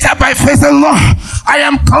 Enter by faith. Say, Lord, I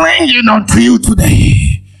am clinging unto you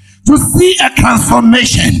today to see a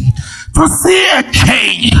transformation, to see a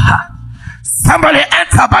change. Somebody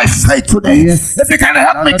enter by faith today. Yes. If you can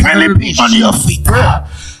help me, kindly be on your feet.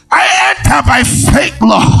 I enter by faith,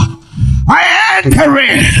 Lord. I enter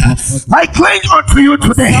in. I cling unto you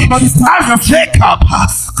today. As Jacob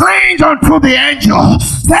clinged unto the angel,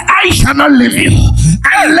 that I shall not leave you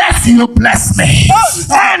unless you bless me.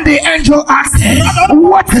 And the angel asked him,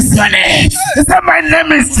 what is your name? He said, my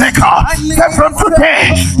name is Jacob. He said, from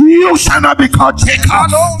today, you shall not be called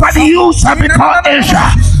Jacob, but you shall be called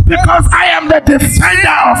Israel, because I am the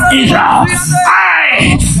defender of Israel.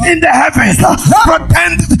 I, in the heavens,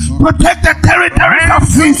 protect the territory of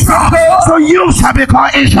Israel. So you shall be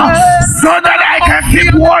called Israel, so that I can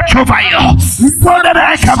keep watch over you, so that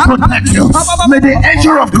I can protect you. May the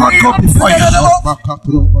angel of God go before you.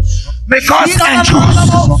 May God's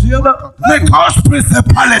angels, may God's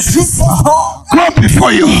principalities go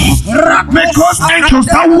before you. May God's angels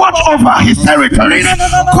that watch over his territories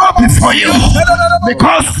go before you. May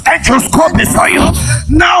God's angels go before you.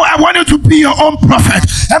 Now I want you to be your own prophet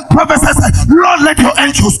and prophesy, Lord, let your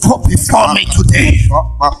angels go before me today.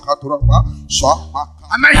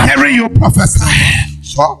 Am I hearing you prophesy?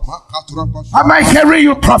 Am I hearing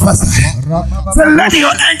you prophesy? So let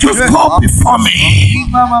your angels go before me.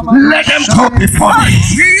 Let them go before me.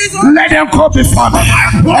 Let them go before me.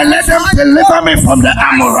 And let them deliver me from the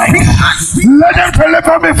Amorite. Let them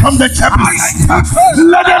deliver me from the Jebusite.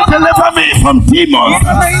 Let them deliver me from demons,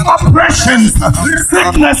 oppressions,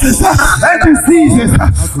 sicknesses, and diseases.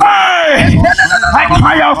 I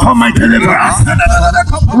cry out for my deliverance.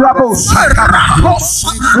 Rabo Shakara.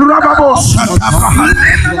 Rababo Shakara.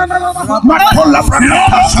 Matola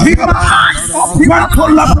Brahata.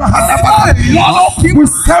 Matola Brahata. We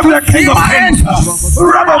serve the King of Kings.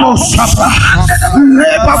 Rababo Shakara.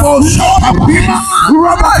 Lebabo Shakara.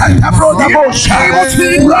 Rabakata Brodabo Shakara.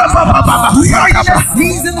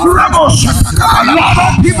 Rababo Shakara.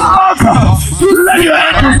 Let your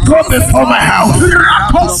angels go before my house.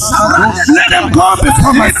 Let them go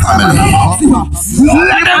before my family.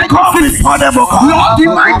 Let them go before them.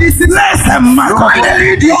 Bless them, Magog.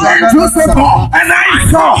 And I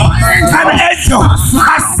saw an angel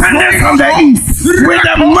ascending from the east with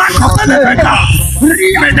the mark of the living God.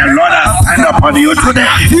 May the Lord stand upon you today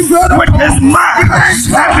with his mark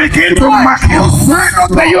and begin to mark you.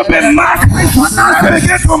 May you be marked and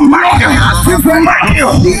begin to mark you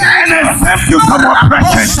and exempt you from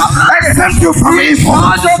oppression, exempt you from evil,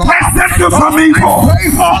 exempt you from evil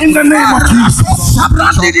in the name of Jesus.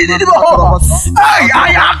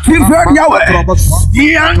 I activate Yahweh, the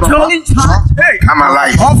angel in charge Come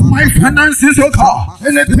alive. of my finances, oh God.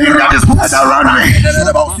 Anything that is spread around me,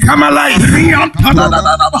 come alive.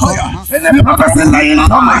 Any prophecy lying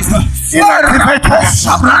dormant, inactivated,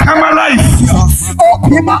 come alive.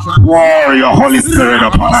 Pour your Holy Spirit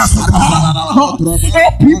upon us,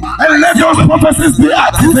 and let those prophecies be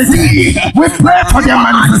activated. We pray for their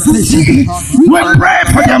manifestation. We pray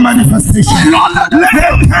for their manifestation. Let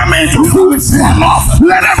them come into fruition.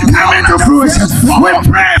 Let them come into fruition. We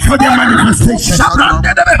pray for their manifestation.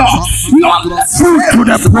 Food to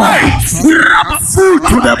the poor. Food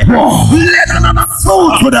to the poor.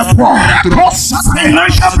 Food to the poor.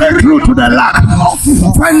 Financial breakthrough to the lack.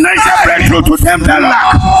 Financial breakthrough to them that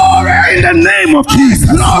lack. In the name of Jesus.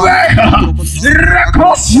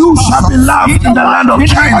 You shall be loved in the land of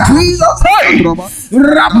China.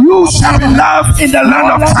 You shall be loved in the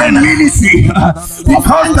land of China.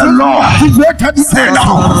 Because the Lord said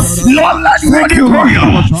so. Lord, thank you, Lord.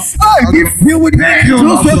 Thank you,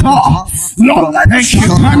 Lord. Thank you.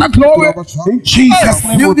 In Jesus'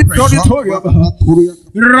 name we pray.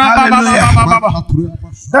 Hallelujah.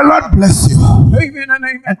 The Lord bless you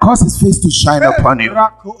and cause his face to shine upon you.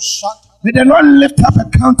 May the Lord lift up a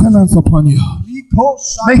countenance upon you.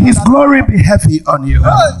 May his glory be heavy on you.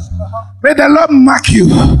 May the Lord mark you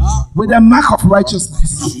with a mark of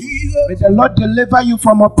righteousness. May the Lord deliver you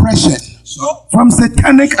from oppression, from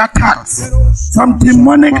satanic attacks, from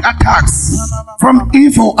demonic attacks, from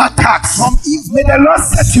evil attacks. May the Lord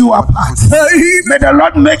set you apart. May the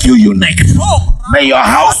Lord make you unique. May your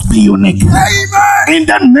house be unique. In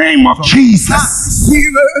the name of Jesus.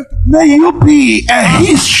 May you be a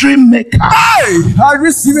history maker. I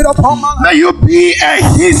receive it upon my life. May you be a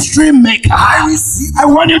history maker. I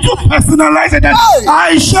want you to personalize it that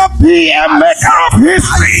I shall be a maker of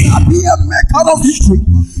history. I shall be a maker of history.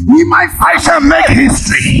 I shall make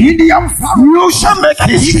history. You shall make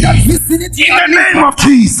history. In the name of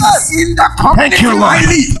Jesus. Thank you, Lord.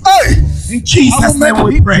 In Jesus' name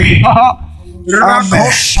we pray.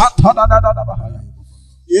 Amen.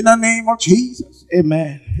 In the name of Jesus.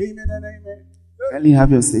 Amen. Amen and amen. Can you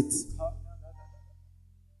have your seats?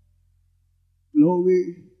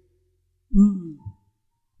 Glory.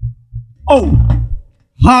 Oh,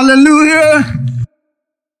 hallelujah.